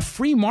a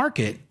free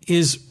market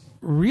is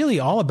really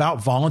all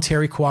about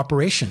voluntary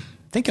cooperation.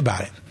 Think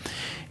about it.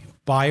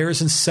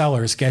 Buyers and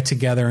sellers get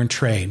together and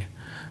trade.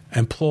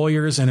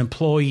 Employers and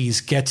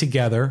employees get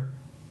together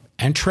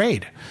and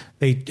trade.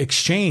 They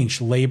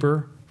exchange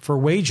labor for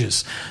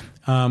wages.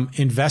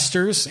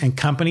 Investors and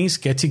companies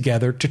get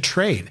together to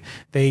trade.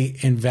 They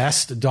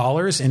invest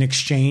dollars in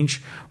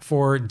exchange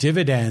for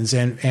dividends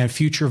and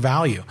future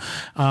value.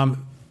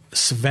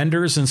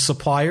 Vendors and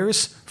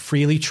suppliers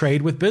freely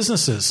trade with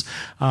businesses,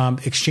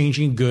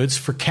 exchanging goods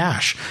for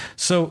cash.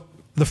 So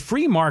the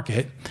free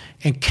market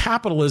and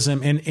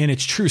capitalism in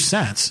its true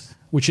sense,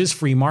 which is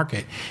free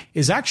market,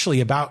 is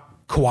actually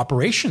about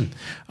cooperation,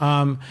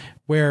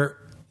 where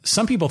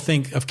some people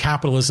think of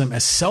capitalism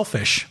as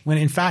selfish when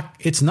in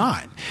fact it's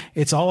not.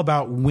 It's all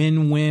about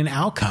win-win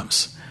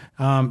outcomes.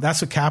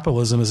 That's what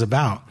capitalism is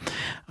about.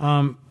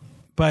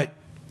 But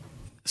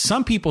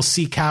some people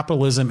see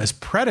capitalism as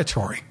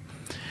predatory,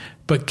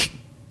 but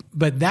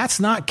that's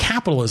not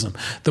capitalism.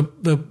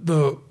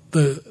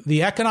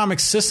 The economic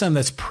system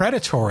that's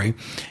predatory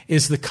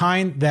is the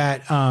kind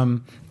that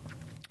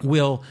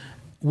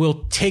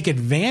will take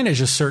advantage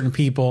of certain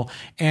people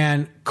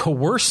and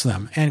coerce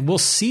them. And we'll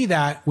see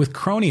that with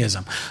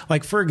cronyism.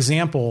 Like, for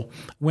example,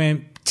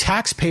 when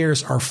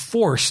taxpayers are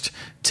forced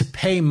to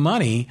pay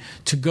money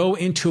to go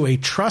into a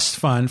trust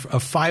fund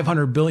of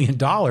 $500 billion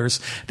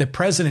that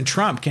President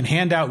Trump can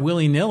hand out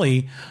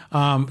willy-nilly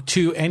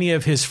to any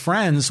of his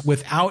friends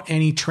without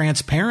any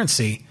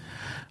transparency.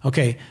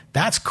 Okay,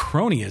 that's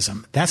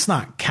cronyism. That's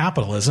not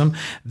capitalism.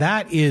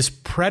 That is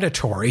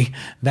predatory.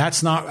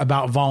 That's not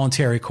about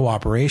voluntary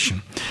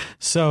cooperation.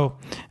 So,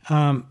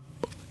 in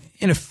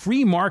a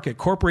free market,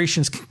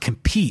 corporations can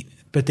compete,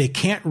 but they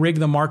can't rig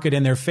the market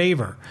in their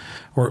favor.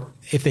 Or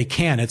if they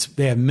can,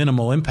 they have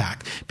minimal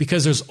impact,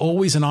 because there's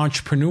always an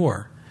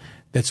entrepreneur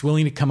that's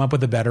willing to come up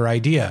with a better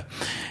idea.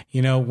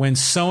 You know, when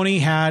Sony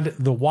had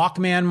the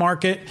Walkman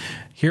market,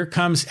 here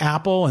comes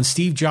Apple and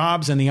Steve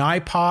Jobs and the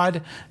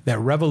iPod that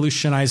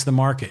revolutionized the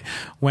market.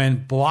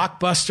 When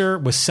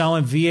Blockbuster was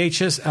selling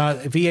VHS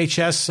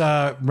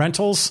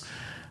rentals,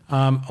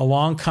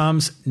 along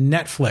comes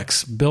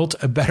Netflix, built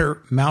a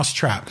better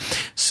mousetrap.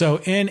 So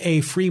in a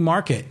free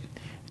market,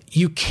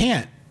 you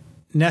can't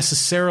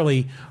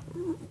necessarily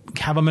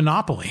have a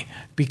monopoly,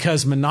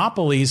 because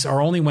monopolies are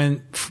only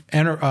when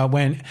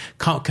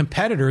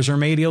competitors are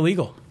made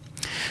illegal.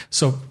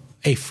 So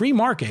a free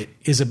market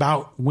is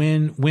about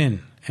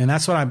win-win. And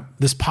that's what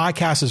this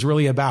podcast is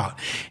really about,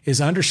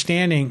 is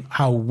understanding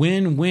how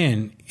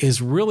win-win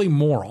is really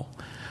moral.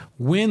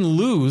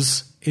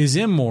 Win-lose is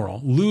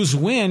immoral.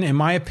 Lose-win, in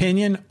my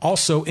opinion,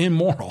 also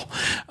immoral.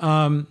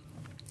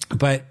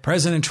 But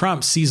President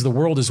Trump sees the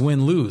world as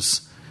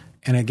win-lose.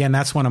 And again,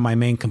 that's one of my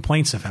main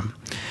complaints of him.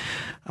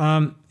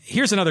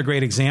 Here's another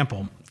great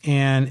example,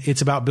 and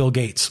it's about Bill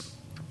Gates.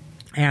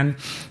 And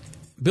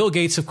Bill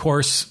Gates, of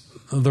course,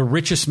 the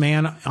richest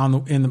man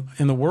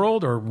in the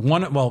world, or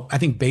one. Well, I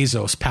think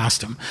Bezos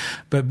passed him,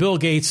 but Bill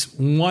Gates,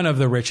 one of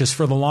the richest,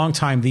 for the long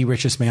time, the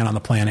richest man on the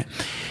planet.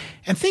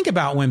 And think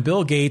about when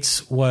Bill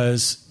Gates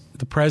was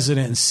the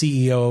president and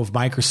CEO of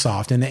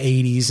Microsoft in the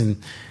 80s,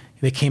 and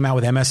they came out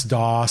with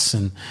MS-DOS,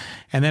 and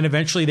then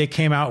eventually they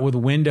came out with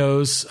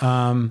Windows.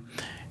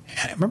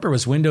 I remember it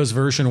was Windows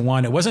version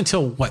 1. It wasn't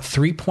until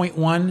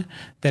 3.1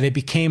 that it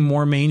became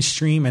more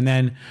mainstream, and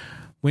then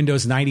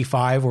Windows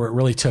 95 where it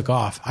really took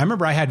off. I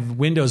remember I had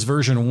Windows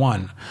version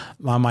 1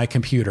 on my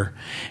computer,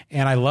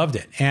 and I loved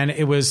it. And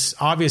it was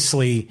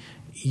obviously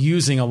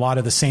using a lot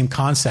of the same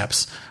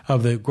concepts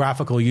of the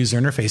graphical user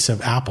interface of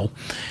Apple.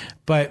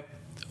 But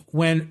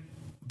when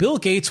Bill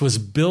Gates was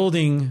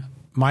building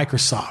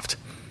Microsoft,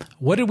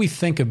 what did we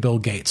think of Bill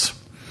Gates?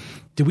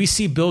 Did we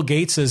see Bill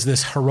Gates as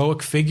this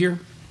heroic figure?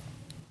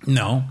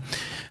 No.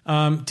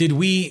 Did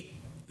we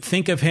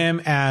think of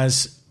him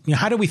as,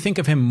 how do we think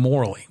of him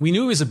morally? We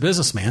knew he was a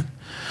businessman.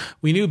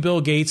 We knew Bill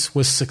Gates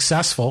was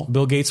successful.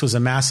 Bill Gates was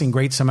amassing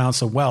great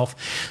amounts of wealth.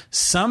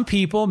 Some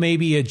people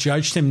maybe had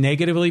judged him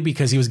negatively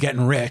because he was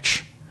getting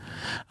rich.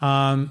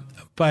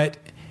 But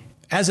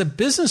as a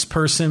business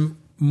person,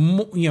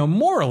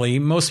 morally,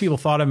 most people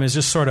thought of him as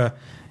just sort of,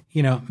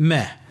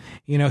 meh.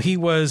 He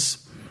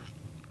was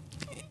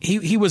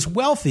he was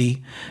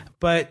wealthy,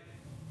 but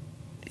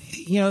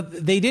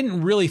they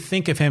didn't really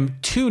think of him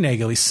too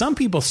negatively. Some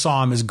people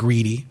saw him as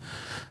greedy.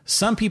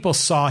 Some people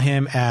saw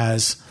him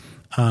as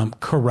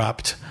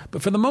corrupt.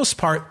 But for the most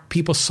part,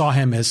 people saw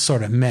him as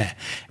sort of meh.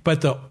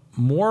 But the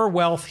more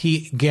wealth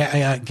he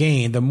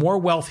gained, the more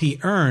wealth he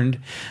earned,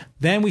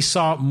 then we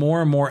saw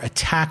more and more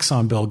attacks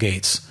on Bill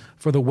Gates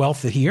for the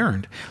wealth that he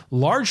earned,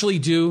 largely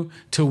due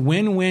to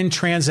win-win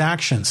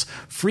transactions,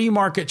 free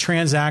market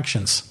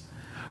transactions,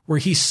 where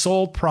he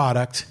sold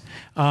product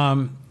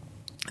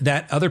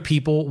that other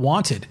people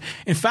wanted.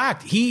 In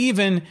fact, he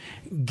even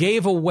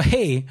gave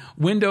away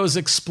Windows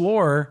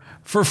Explorer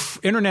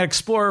Internet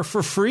Explorer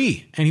for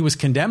free, and he was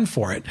condemned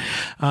for it.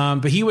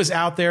 But he was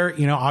out there,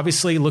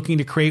 obviously looking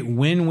to create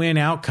win-win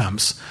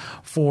outcomes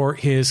for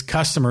his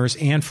customers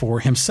and for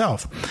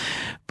himself.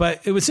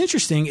 But what's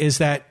interesting is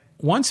that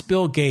once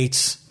Bill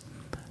Gates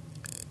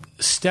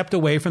stepped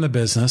away from the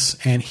business,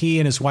 and he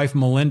and his wife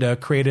Melinda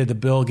created the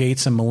Bill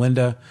and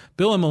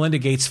Melinda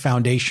Gates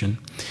Foundation,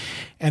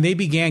 and they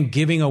began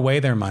giving away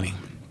their money.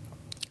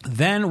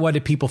 Then what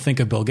did people think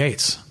of Bill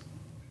Gates?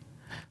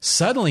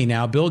 Suddenly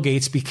now Bill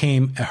Gates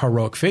became a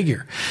heroic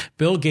figure.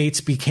 Bill Gates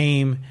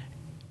became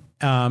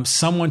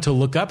someone to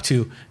look up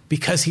to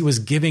because he was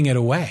giving it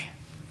away.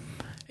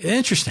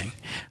 Interesting.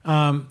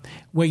 Well,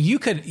 you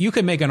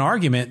could make an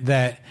argument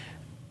that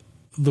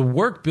the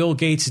work Bill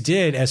Gates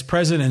did as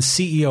president and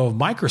CEO of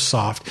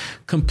Microsoft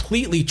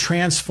completely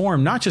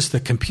transformed not just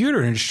the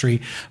computer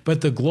industry,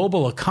 but the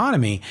global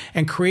economy,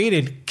 and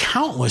created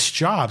countless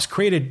jobs,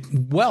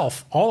 created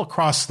wealth all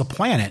across the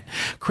planet,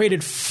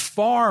 created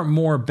far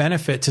more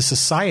benefit to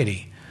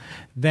society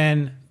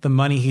than the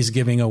money he's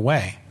giving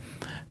away.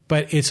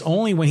 But it's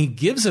only when he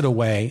gives it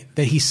away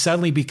that he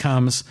suddenly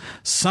becomes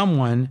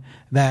someone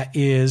that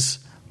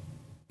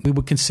we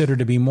would consider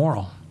to be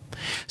moral.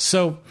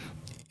 So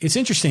it's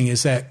interesting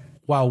is that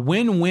while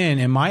win-win,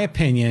 in my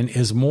opinion,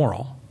 is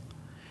moral,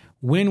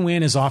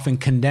 win-win is often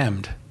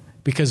condemned,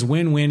 because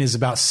win-win is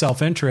about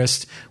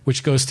self-interest,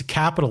 which goes to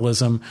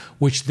capitalism,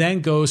 which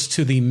then goes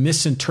to the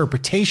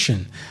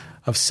misinterpretation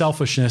of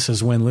selfishness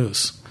as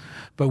win-lose.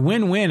 But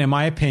win-win, in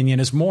my opinion,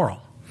 is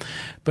moral.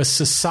 But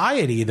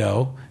society,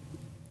 though,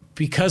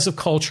 because of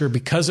culture,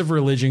 because of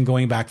religion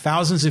going back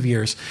thousands of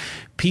years,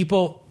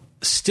 people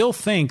still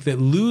think that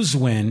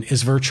lose-win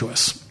is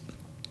virtuous.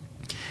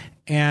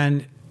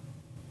 And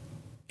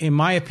in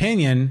my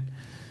opinion,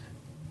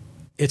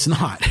 it's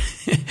not.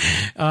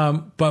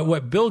 But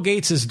what Bill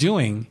Gates is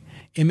doing,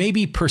 it may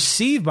be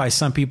perceived by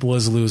some people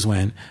as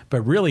lose-win,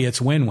 but really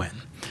it's win-win.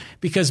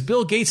 Because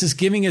Bill Gates is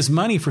giving his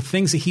money for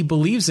things that he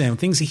believes in,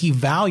 things that he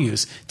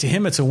values. To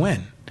him, it's a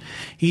win.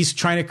 He's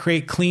trying to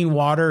create clean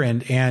water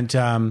and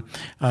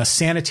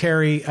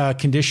sanitary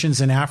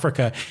conditions in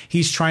Africa.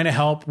 He's trying to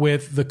help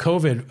with the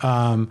COVID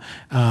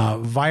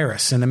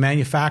virus and the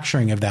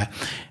manufacturing of that.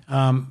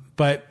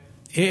 But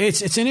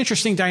it's an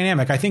interesting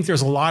dynamic. I think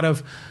there's a lot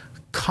of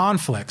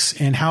conflicts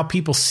in how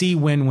people see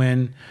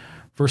win-win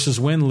versus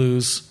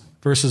win-lose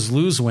versus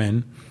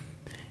lose-win.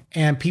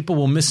 And people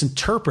will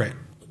misinterpret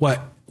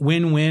what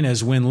win-win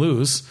as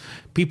win-lose.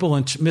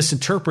 People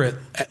misinterpret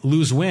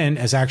lose-win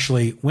as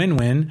actually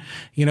win-win.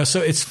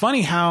 So it's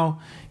funny how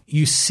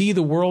you see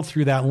the world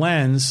through that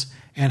lens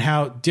and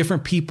how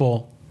different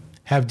people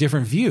have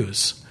different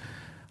views.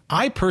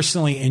 I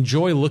personally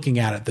enjoy looking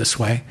at it this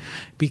way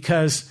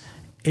because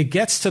it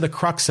gets to the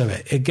crux of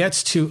it. It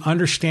gets to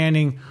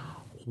understanding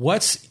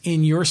what's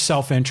in your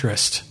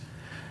self-interest,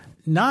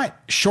 not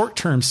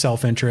short-term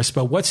self-interest,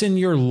 but what's in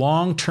your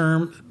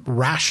long-term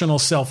rational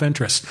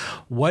self-interest.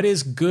 What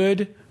is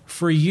good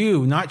for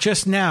you, not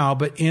just now,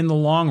 but in the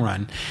long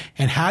run?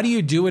 And how do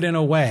you do it in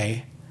a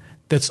way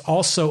that's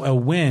also a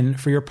win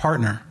for your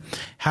partner?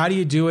 How do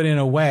you do it in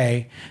a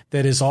way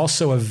that is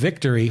also a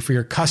victory for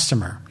your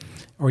customer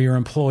or your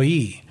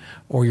employee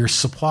or your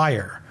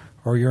supplier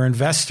or your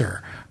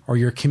investor or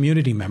your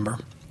community member?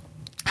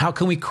 How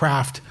can we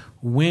craft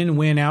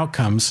win-win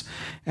outcomes?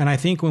 And I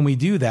think when we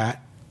do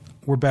that,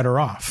 we're better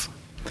off.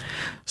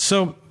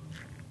 So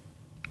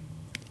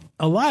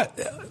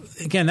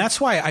again, that's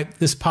why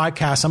this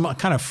podcast, I'm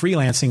kind of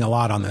freelancing a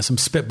lot on this. I'm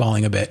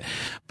spitballing a bit.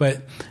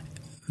 But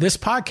this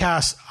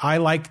podcast, I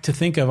like to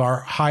think of our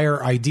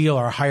higher ideal,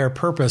 our higher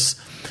purpose,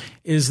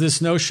 is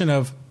this notion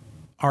of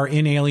our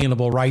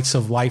inalienable rights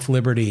of life,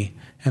 liberty,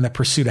 and the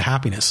pursuit of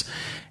happiness.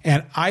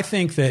 And I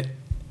think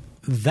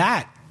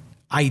that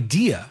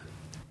idea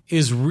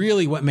is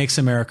really what makes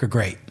America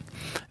great.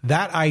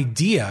 That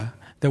idea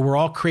that we're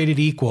all created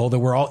equal, that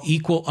we're all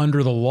equal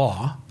under the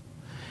law.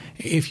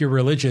 If you're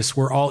religious,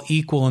 we're all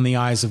equal in the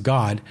eyes of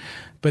God,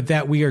 but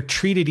that we are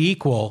treated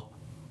equal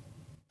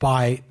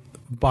by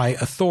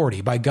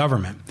authority, by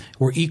government.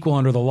 We're equal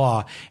under the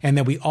law, and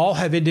that we all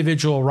have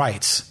individual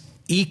rights,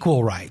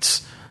 equal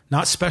rights,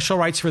 not special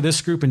rights for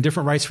this group and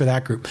different rights for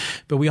that group,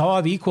 but we all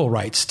have equal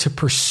rights to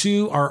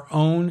pursue our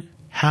own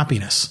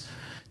happiness,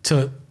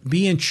 to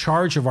be in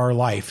charge of our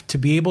life, to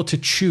be able to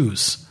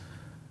choose.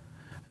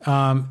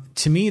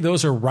 To me,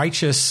 those are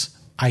righteous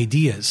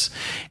ideas.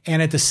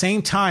 And at the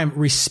same time,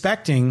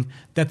 respecting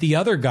that the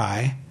other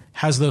guy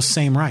has those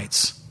same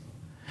rights.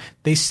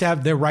 They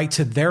have their right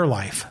to their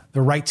life,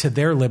 the right to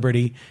their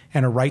liberty,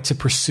 and a right to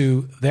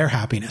pursue their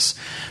happiness.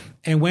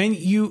 And when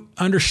you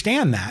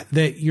understand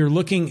that you're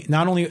looking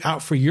not only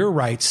out for your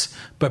rights,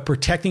 but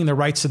protecting the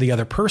rights of the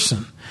other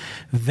person,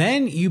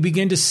 then you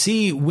begin to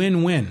see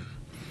win-win.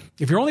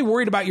 If you're only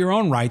worried about your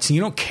own rights and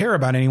you don't care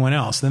about anyone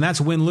else, then that's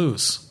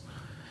win-lose.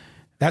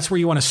 That's where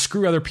you want to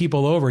screw other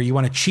people over. You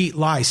want to cheat,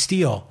 lie,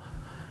 steal.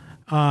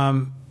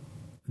 That's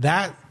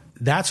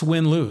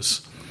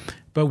win-lose.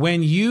 But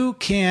when you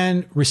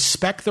can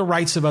respect the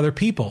rights of other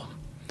people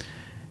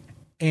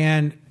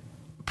and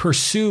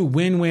pursue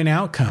win-win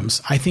outcomes,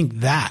 I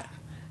think that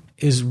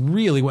is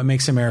really what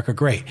makes America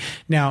great.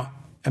 Now,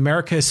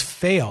 America has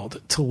failed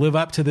to live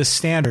up to this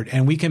standard,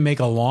 and we can make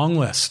a long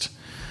list,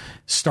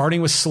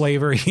 starting with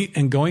slavery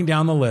and going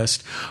down the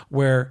list,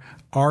 where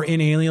our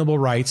inalienable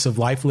rights of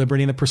life,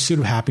 liberty, and the pursuit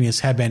of happiness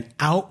have been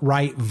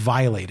outright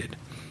violated.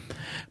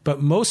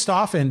 But most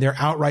often, they're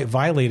outright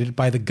violated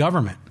by the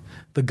government.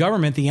 The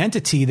government, the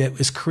entity that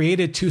was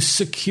created to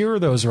secure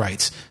those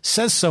rights,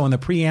 says so in the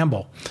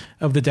preamble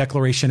of the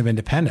Declaration of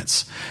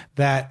Independence,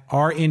 that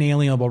our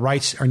inalienable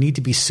rights need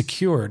to be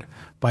secured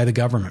by the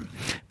government.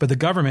 But the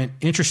government,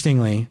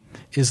 interestingly,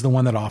 is the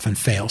one that often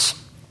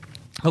fails.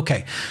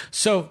 Okay,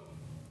 so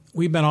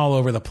we've been all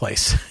over the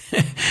place.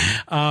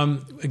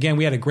 Again,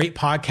 we had a great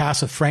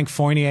podcast with Frank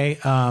Fournier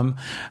on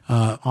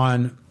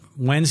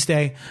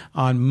Wednesday.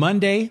 On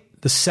Monday,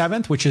 the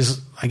 7th, which is,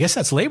 I guess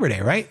that's Labor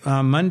Day, right?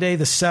 Monday,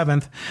 the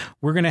 7th,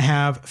 we're going to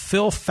have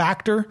Phil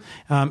Factor.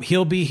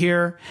 He'll be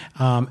here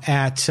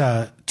at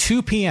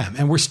 2 p.m.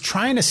 And we're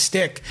trying to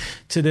stick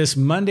to this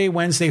Monday,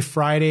 Wednesday,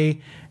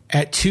 Friday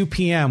at 2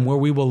 p.m. where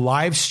we will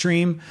live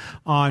stream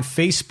on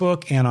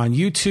Facebook and on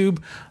YouTube.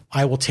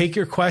 I will take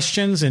your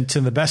questions and,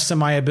 to the best of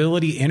my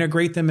ability,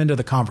 integrate them into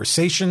the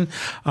conversation.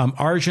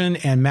 Arjun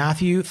and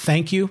Matthew,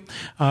 thank you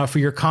for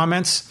your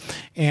comments.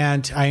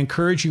 And I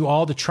encourage you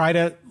all to try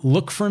to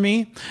look for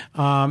me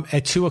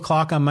at 2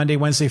 o'clock on Monday,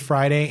 Wednesday,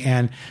 Friday,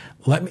 and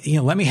let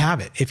me have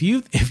it. If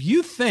you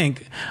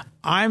think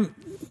I'm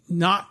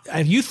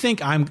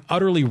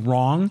utterly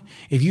wrong,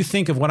 if you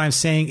think of what I'm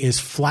saying is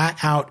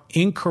flat out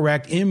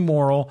incorrect,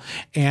 immoral,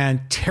 and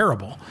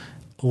terrible,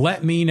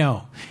 let me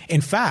know. In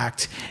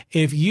fact,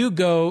 if you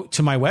go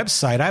to my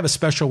website, I have a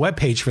special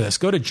webpage for this.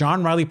 Go to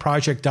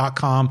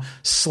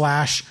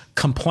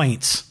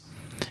johnrileyproject.com/complaints.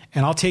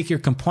 And I'll take your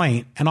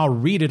complaint and I'll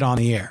read it on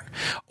the air.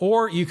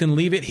 Or you can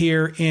leave it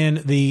here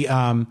in the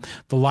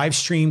live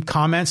stream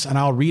comments, and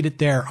I'll read it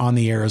there on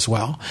the air as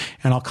well.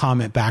 And I'll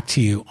comment back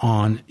to you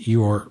on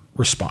your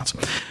response.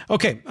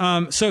 Okay,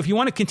 so if you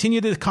want to continue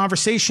the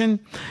conversation,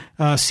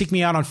 seek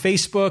me out on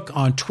Facebook,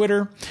 on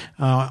Twitter.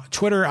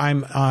 Twitter,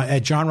 I'm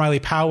at John Riley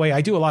Poway.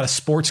 I do a lot of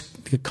sports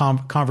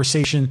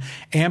conversation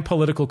and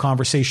political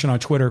conversation on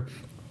Twitter.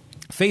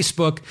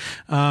 Facebook,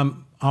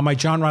 on my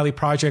John Riley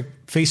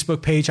Project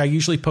Facebook page, I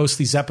usually post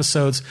these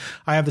episodes.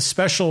 I have the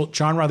special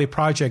John Riley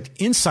Project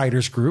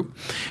Insiders group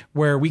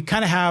where we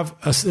kind of have,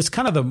 it's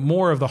kind of the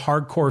more of the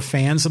hardcore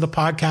fans of the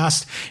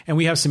podcast, and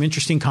we have some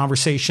interesting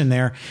conversation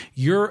there.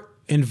 You're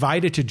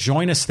invited to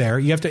join us there.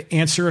 You have to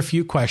answer a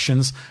few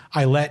questions.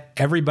 I let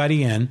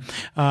everybody in,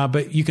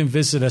 but you can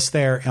visit us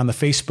there on the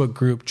Facebook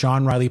group,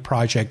 John Riley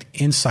Project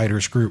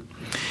Insiders group.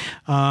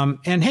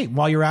 And hey,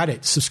 while you're at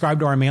it, subscribe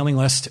to our mailing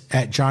list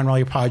at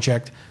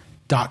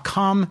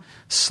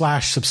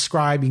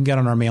johnrileyproject.com/subscribe. You can get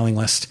on our mailing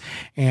list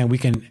and we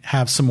can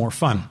have some more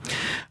fun.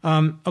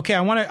 Okay.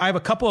 I have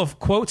a couple of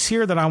quotes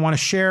here that I want to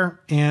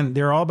share, and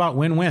they're all about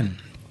win-win.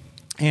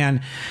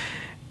 And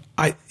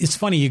it's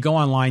funny, you go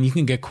online, you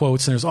can get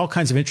quotes, and there's all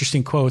kinds of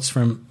interesting quotes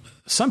from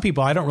some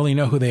people. I don't really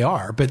know who they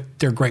are, but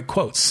they're great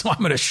quotes, so I'm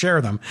going to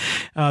share them.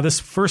 This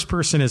first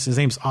person his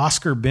name's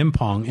Oscar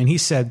Bimpong, and he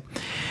said,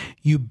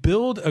 "You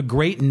build a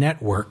great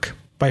network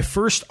by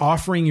first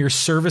offering your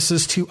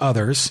services to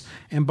others,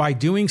 and by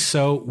doing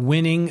so,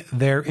 winning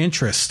their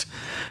interest.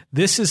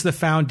 This is the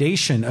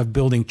foundation of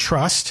building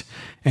trust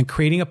and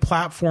creating a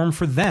platform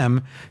for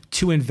them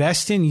to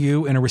invest in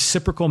you in a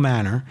reciprocal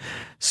manner,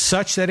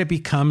 such that it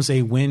becomes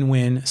a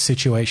win-win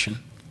situation."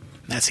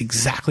 That's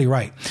exactly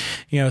right.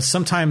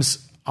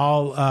 Sometimes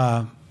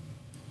I'm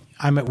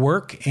at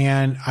work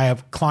and I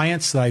have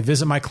clients that I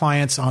visit my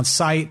clients on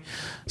site.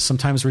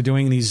 Sometimes we're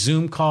doing these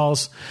Zoom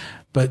calls,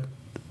 but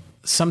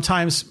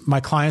sometimes my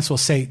clients will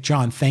say,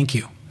 "John, thank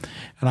you."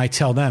 And I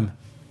tell them,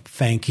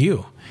 "Thank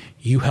you.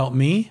 You help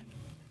me,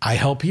 I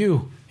help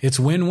you. It's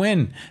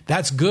win-win."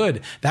 That's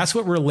good. That's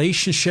what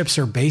relationships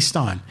are based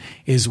on,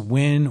 is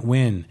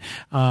win-win,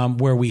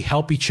 where we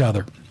help each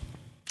other.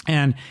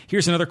 And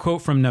here's another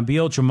quote from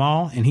Nabil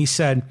Jamal. And he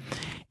said,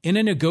 "In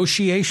a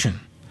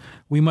negotiation,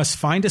 we must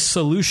find a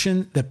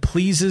solution that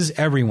pleases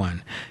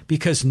everyone,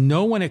 because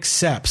no one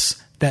accepts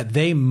that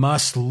they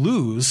must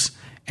lose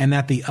and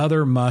that the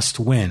other must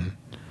win.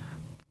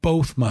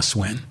 Both must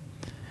win."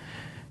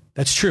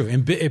 That's true.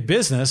 In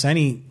business,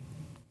 any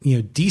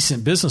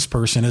decent business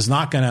person is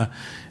not going to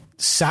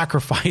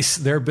sacrifice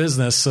their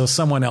business so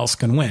someone else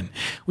can win.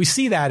 We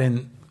see that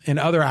in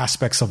other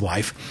aspects of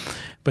life.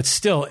 But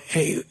still,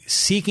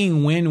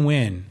 seeking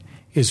win-win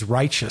is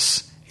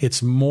righteous.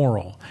 It's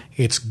moral.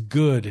 It's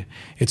good.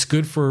 It's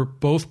good for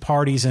both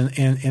parties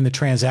in the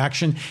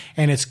transaction,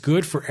 and it's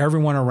good for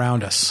everyone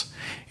around us.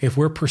 If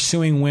we're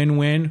pursuing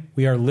win-win,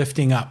 we are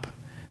lifting up.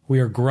 We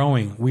are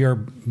growing. We are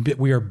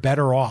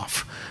better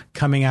off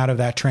coming out of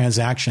that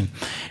transaction.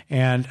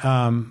 And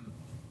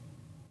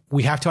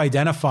we have to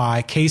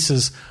identify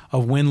cases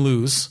of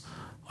win-lose,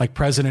 like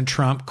President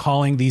Trump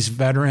calling these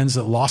veterans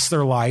that lost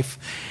their life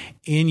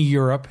in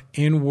Europe,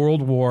 in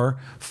World War,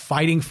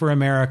 fighting for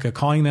America,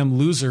 calling them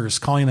losers,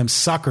 calling them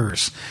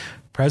suckers.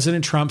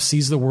 President Trump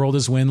sees the world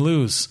as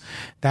win-lose.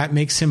 That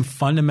makes him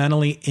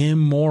fundamentally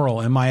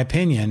immoral, in my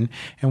opinion,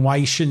 and why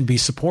he shouldn't be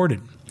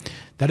supported.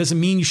 That doesn't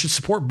mean you should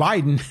support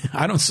Biden.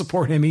 I don't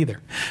support him either,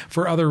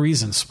 for other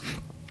reasons.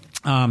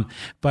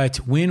 But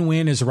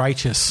win-win is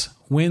righteous.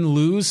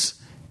 Win-lose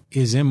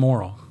is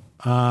immoral,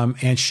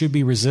 and should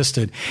be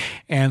resisted.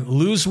 And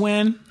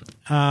lose-win,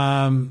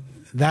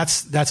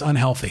 that's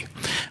unhealthy.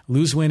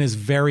 Lose-win is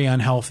very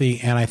unhealthy,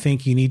 and I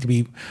think you need to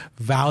be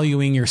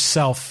valuing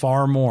yourself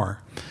far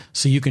more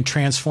so you can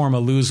transform a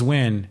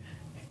lose-win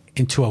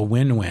into a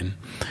win-win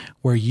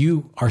where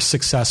you are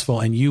successful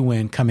and you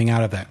win coming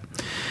out of that.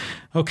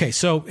 Okay,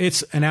 so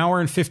it's an hour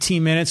and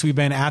 15 minutes. We've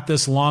been at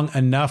this long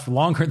enough,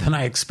 longer than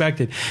I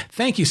expected.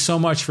 Thank you so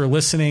much for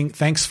listening.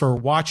 Thanks for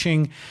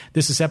watching.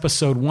 This is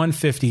episode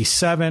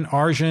 157.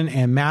 Arjun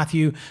and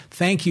Matthew,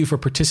 thank you for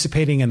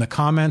participating in the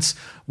comments.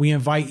 We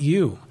invite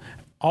you,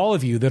 all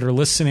of you that are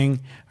listening,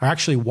 are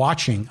actually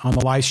watching on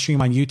the live stream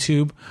on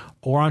YouTube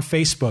or on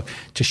Facebook,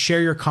 to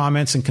share your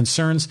comments and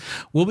concerns.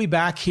 We'll be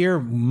back here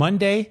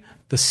Monday,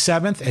 the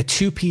 7th at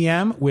 2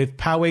 p.m. with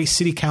Poway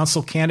City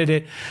Council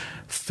candidate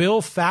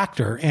Phil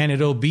Factor, and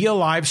it'll be a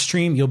live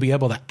stream. You'll be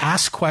able to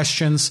ask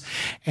questions,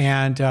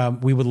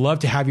 and we would love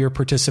to have your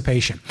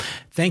participation.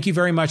 Thank you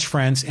very much,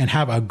 friends, and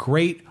have a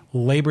great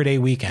Labor Day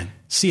weekend.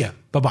 See ya.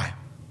 Bye-bye.